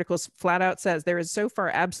newspaper articles flat out says there is so far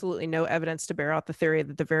absolutely no evidence to bear out the theory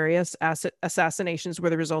that the various assassinations were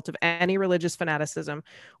the result of any religious fanaticism,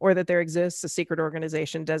 or that there exists a secret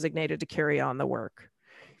organization designated to carry on the work.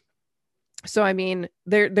 So, I mean,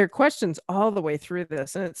 there are questions all the way through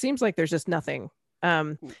this, and it seems like there's just nothing.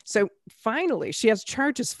 So finally, she has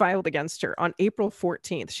charges filed against her on April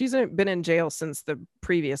 14th. She's been in jail since the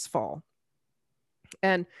previous fall.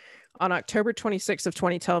 And on October 26th of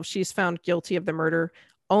 2012, she's found guilty of the murder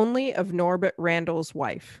only of Norbert Randall's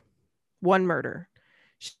wife. One murder.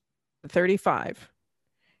 She's 35.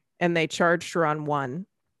 And they charged her on one.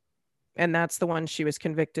 And that's the one she was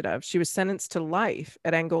convicted of. She was sentenced to life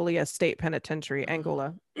at Angola State Penitentiary,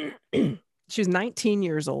 Angola. She was 19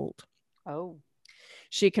 years old. Oh.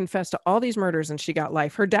 She confessed to all these murders and she got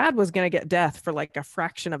life. Her dad was going to get death for like a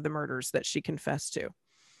fraction of the murders that she confessed to.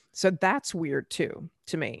 So that's weird too,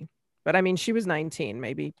 to me. But I mean, she was 19.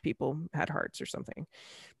 Maybe people had hearts or something.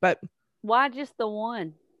 But why just the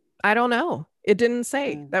one? I don't know. It didn't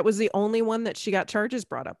say. That was the only one that she got charges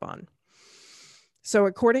brought up on. So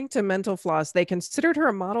according to Mental Floss, they considered her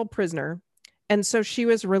a model prisoner. And so she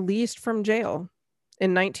was released from jail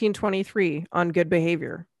in 1923 on good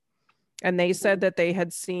behavior. And they said that they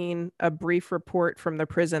had seen a brief report from the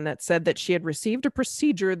prison that said that she had received a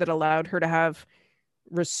procedure that allowed her to have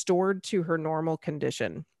restored to her normal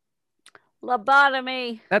condition.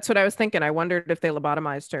 Lobotomy. That's what I was thinking. I wondered if they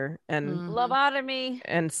lobotomized her and lobotomy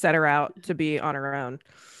and set her out to be on her own.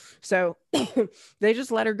 So they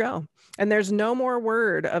just let her go. And there's no more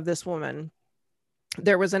word of this woman.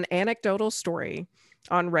 There was an anecdotal story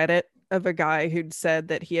on Reddit of a guy who'd said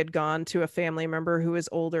that he had gone to a family member who was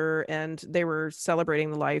older and they were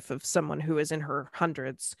celebrating the life of someone who was in her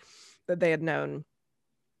hundreds that they had known.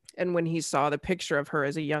 And when he saw the picture of her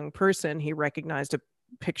as a young person, he recognized a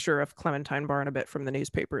picture of Clementine Barnabet from the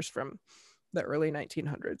newspapers from the early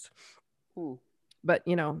 1900s. But,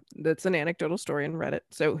 that's an anecdotal story in Reddit.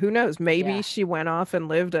 So who knows? Maybe she went off and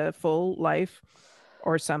lived a full life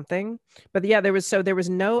or something. But yeah, there was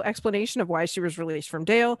no explanation of why she was released from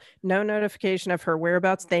jail, no notification of her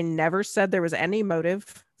whereabouts. They never said there was any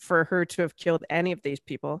motive for her to have killed any of these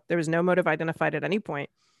people. There was no motive identified at any point.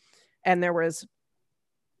 And there was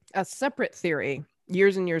a separate theory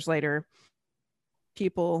years and years later.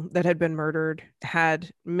 People that had been murdered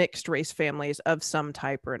had mixed race families of some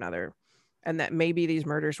type or another, and that maybe these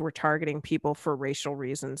murders were targeting people for racial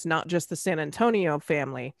reasons, not just the San Antonio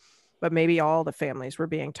family, but maybe all the families were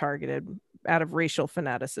being targeted out of racial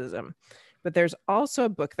fanaticism. But there's also a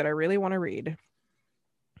book that I really want to read,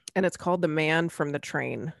 and it's called The Man from the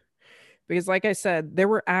Train. Because like I said, there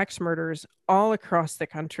were axe murders all across the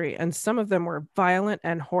country, and some of them were violent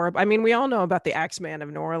and horrible. I mean, we all know about the Axeman of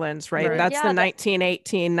New Orleans, right? That's the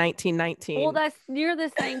 1918, 1919. Well, that's near the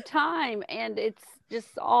same time, and it's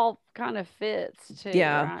just all kind of fits too.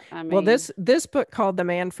 Yeah. Right? I mean, well, this book called The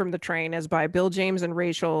Man from the Train is by Bill James and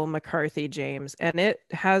Rachel McCarthy James, and it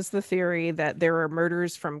has the theory that there are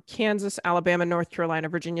murders from Kansas, Alabama, North Carolina,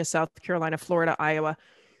 Virginia, South Carolina, Florida, Iowa,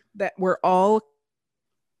 that were all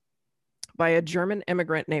by a German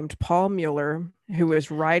immigrant named Paul Mueller, who was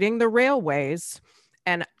riding the railways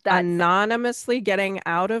and anonymously getting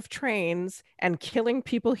out of trains and killing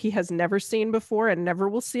people he has never seen before and never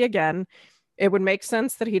will see again. It would make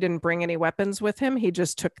sense that he didn't bring any weapons with him. He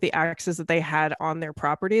just took the axes that they had on their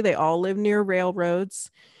property. They all live near railroads.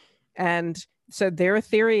 And so their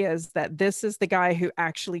theory is that this is the guy who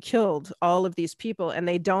actually killed all of these people. And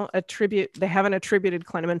they haven't attributed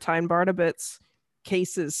Clementine Barnabet's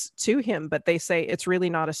cases to him, but they say it's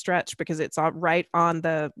really not a stretch because it's right on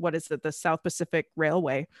the South Pacific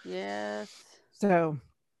Railway. Yes. So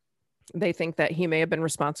they think that he may have been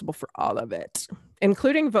responsible for all of it,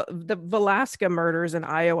 including the Velasca murders in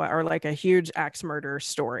Iowa are like a huge axe murder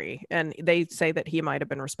story, and they say that he might have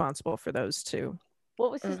been responsible for those too.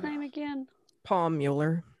 What was his name again? Paul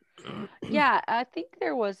Mueller. Yeah, I think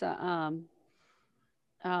there was a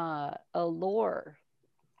lore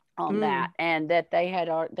on that, and that they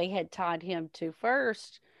had tied him to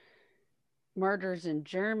first murders in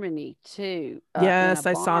Germany too. Yes,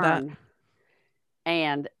 I saw that.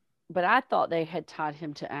 But I thought they had tied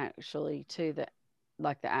him to the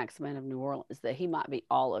Axeman of New Orleans, that he might be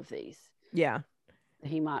all of these. Yeah,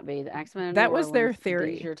 he might be the Axeman of That New was Orleans, their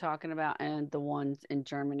theory. these you're talking about, and the ones in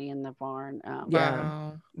Germany in the barn.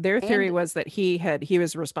 Yeah, their theory was that he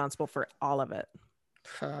was responsible for all of it.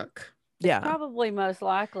 Fuck. Yeah, probably most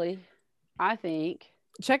likely. I think.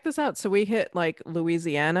 Check this out. So we hit like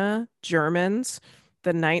Louisiana, Germans,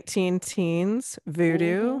 the 19 teens,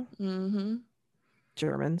 voodoo,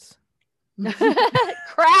 Germans.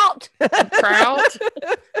 Kraut.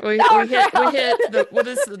 We hit what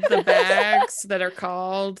is the bags that are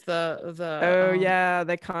called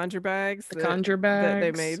the conjure bags. The conjure bags that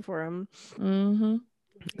they made for him. Mm-hmm.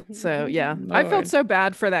 So yeah, Lord. I felt so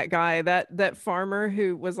bad for that guy, that farmer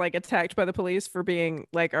who was like attacked by the police for being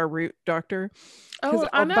like a root doctor. Oh,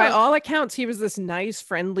 I know. By all accounts, he was this nice,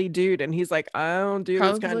 friendly dude, and he's like, I don't do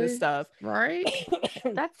this kind of stuff. Right?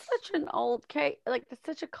 That's such an old case. Like, that's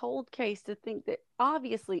such a cold case to think that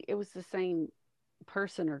obviously it was the same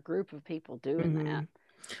person or group of people doing that.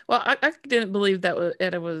 Well, I didn't believe that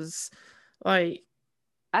it was like.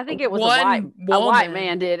 I think it was a white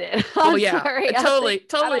man did it. Oh yeah, sorry.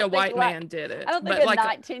 Totally a white man did it. I don't think a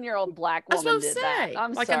 19-year-old black woman did that.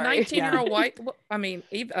 I'm like sorry. A 19-year-old white. I mean,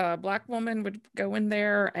 a black woman would go in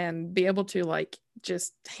there and be able to like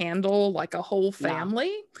just handle like a whole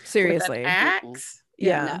family. Seriously, with an axe.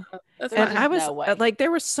 Yeah. And I was like,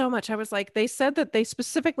 there was so much. I was like, they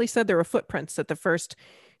specifically said there were footprints at the first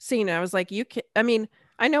scene. I was like,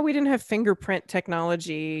 I know we didn't have fingerprint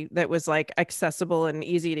technology that was like accessible and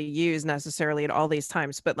easy to use necessarily at all these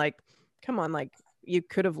times, but like, come on, like you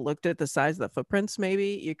could have looked at the size of the footprints.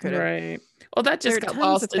 Maybe you could have. Right. Well, that just got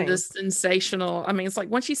lost in this sensational. I mean, it's like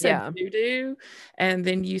once you said voodoo, and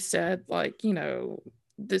then you said like,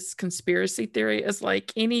 this conspiracy theory is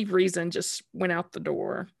like any reason just went out the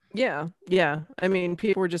door. Yeah. I mean,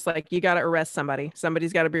 people were just like, you got to arrest somebody.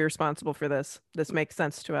 Somebody's got to be responsible for this. This makes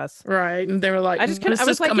sense to us. Right. And they were like, I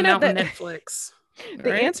was like, coming out on Netflix.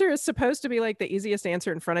 The answer is supposed to be like the easiest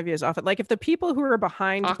answer in front of you is often like if the people who are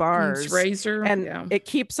behind bars razor and it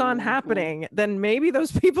keeps on happening, then maybe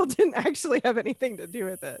those people didn't actually have anything to do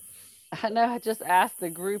with it. I know. I just asked the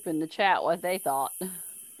group in the chat what they thought. I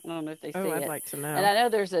don't know if they see it. I'd like to know. And I know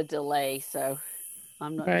there's a delay, so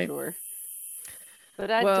I'm not sure. But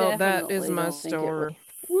that is my story.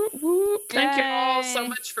 Whoop, whoop. Thank you all so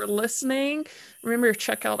much for listening. Remember to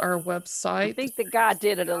check out our website. I think the guy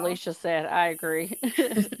did it, Alicia said. I agree.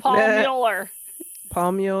 Paul Mueller.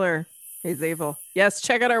 Paul Mueller. He's evil. Yes,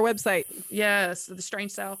 check out our website. Yes,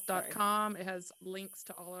 thestrangesouth.com. It has links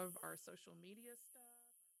to all of our social media.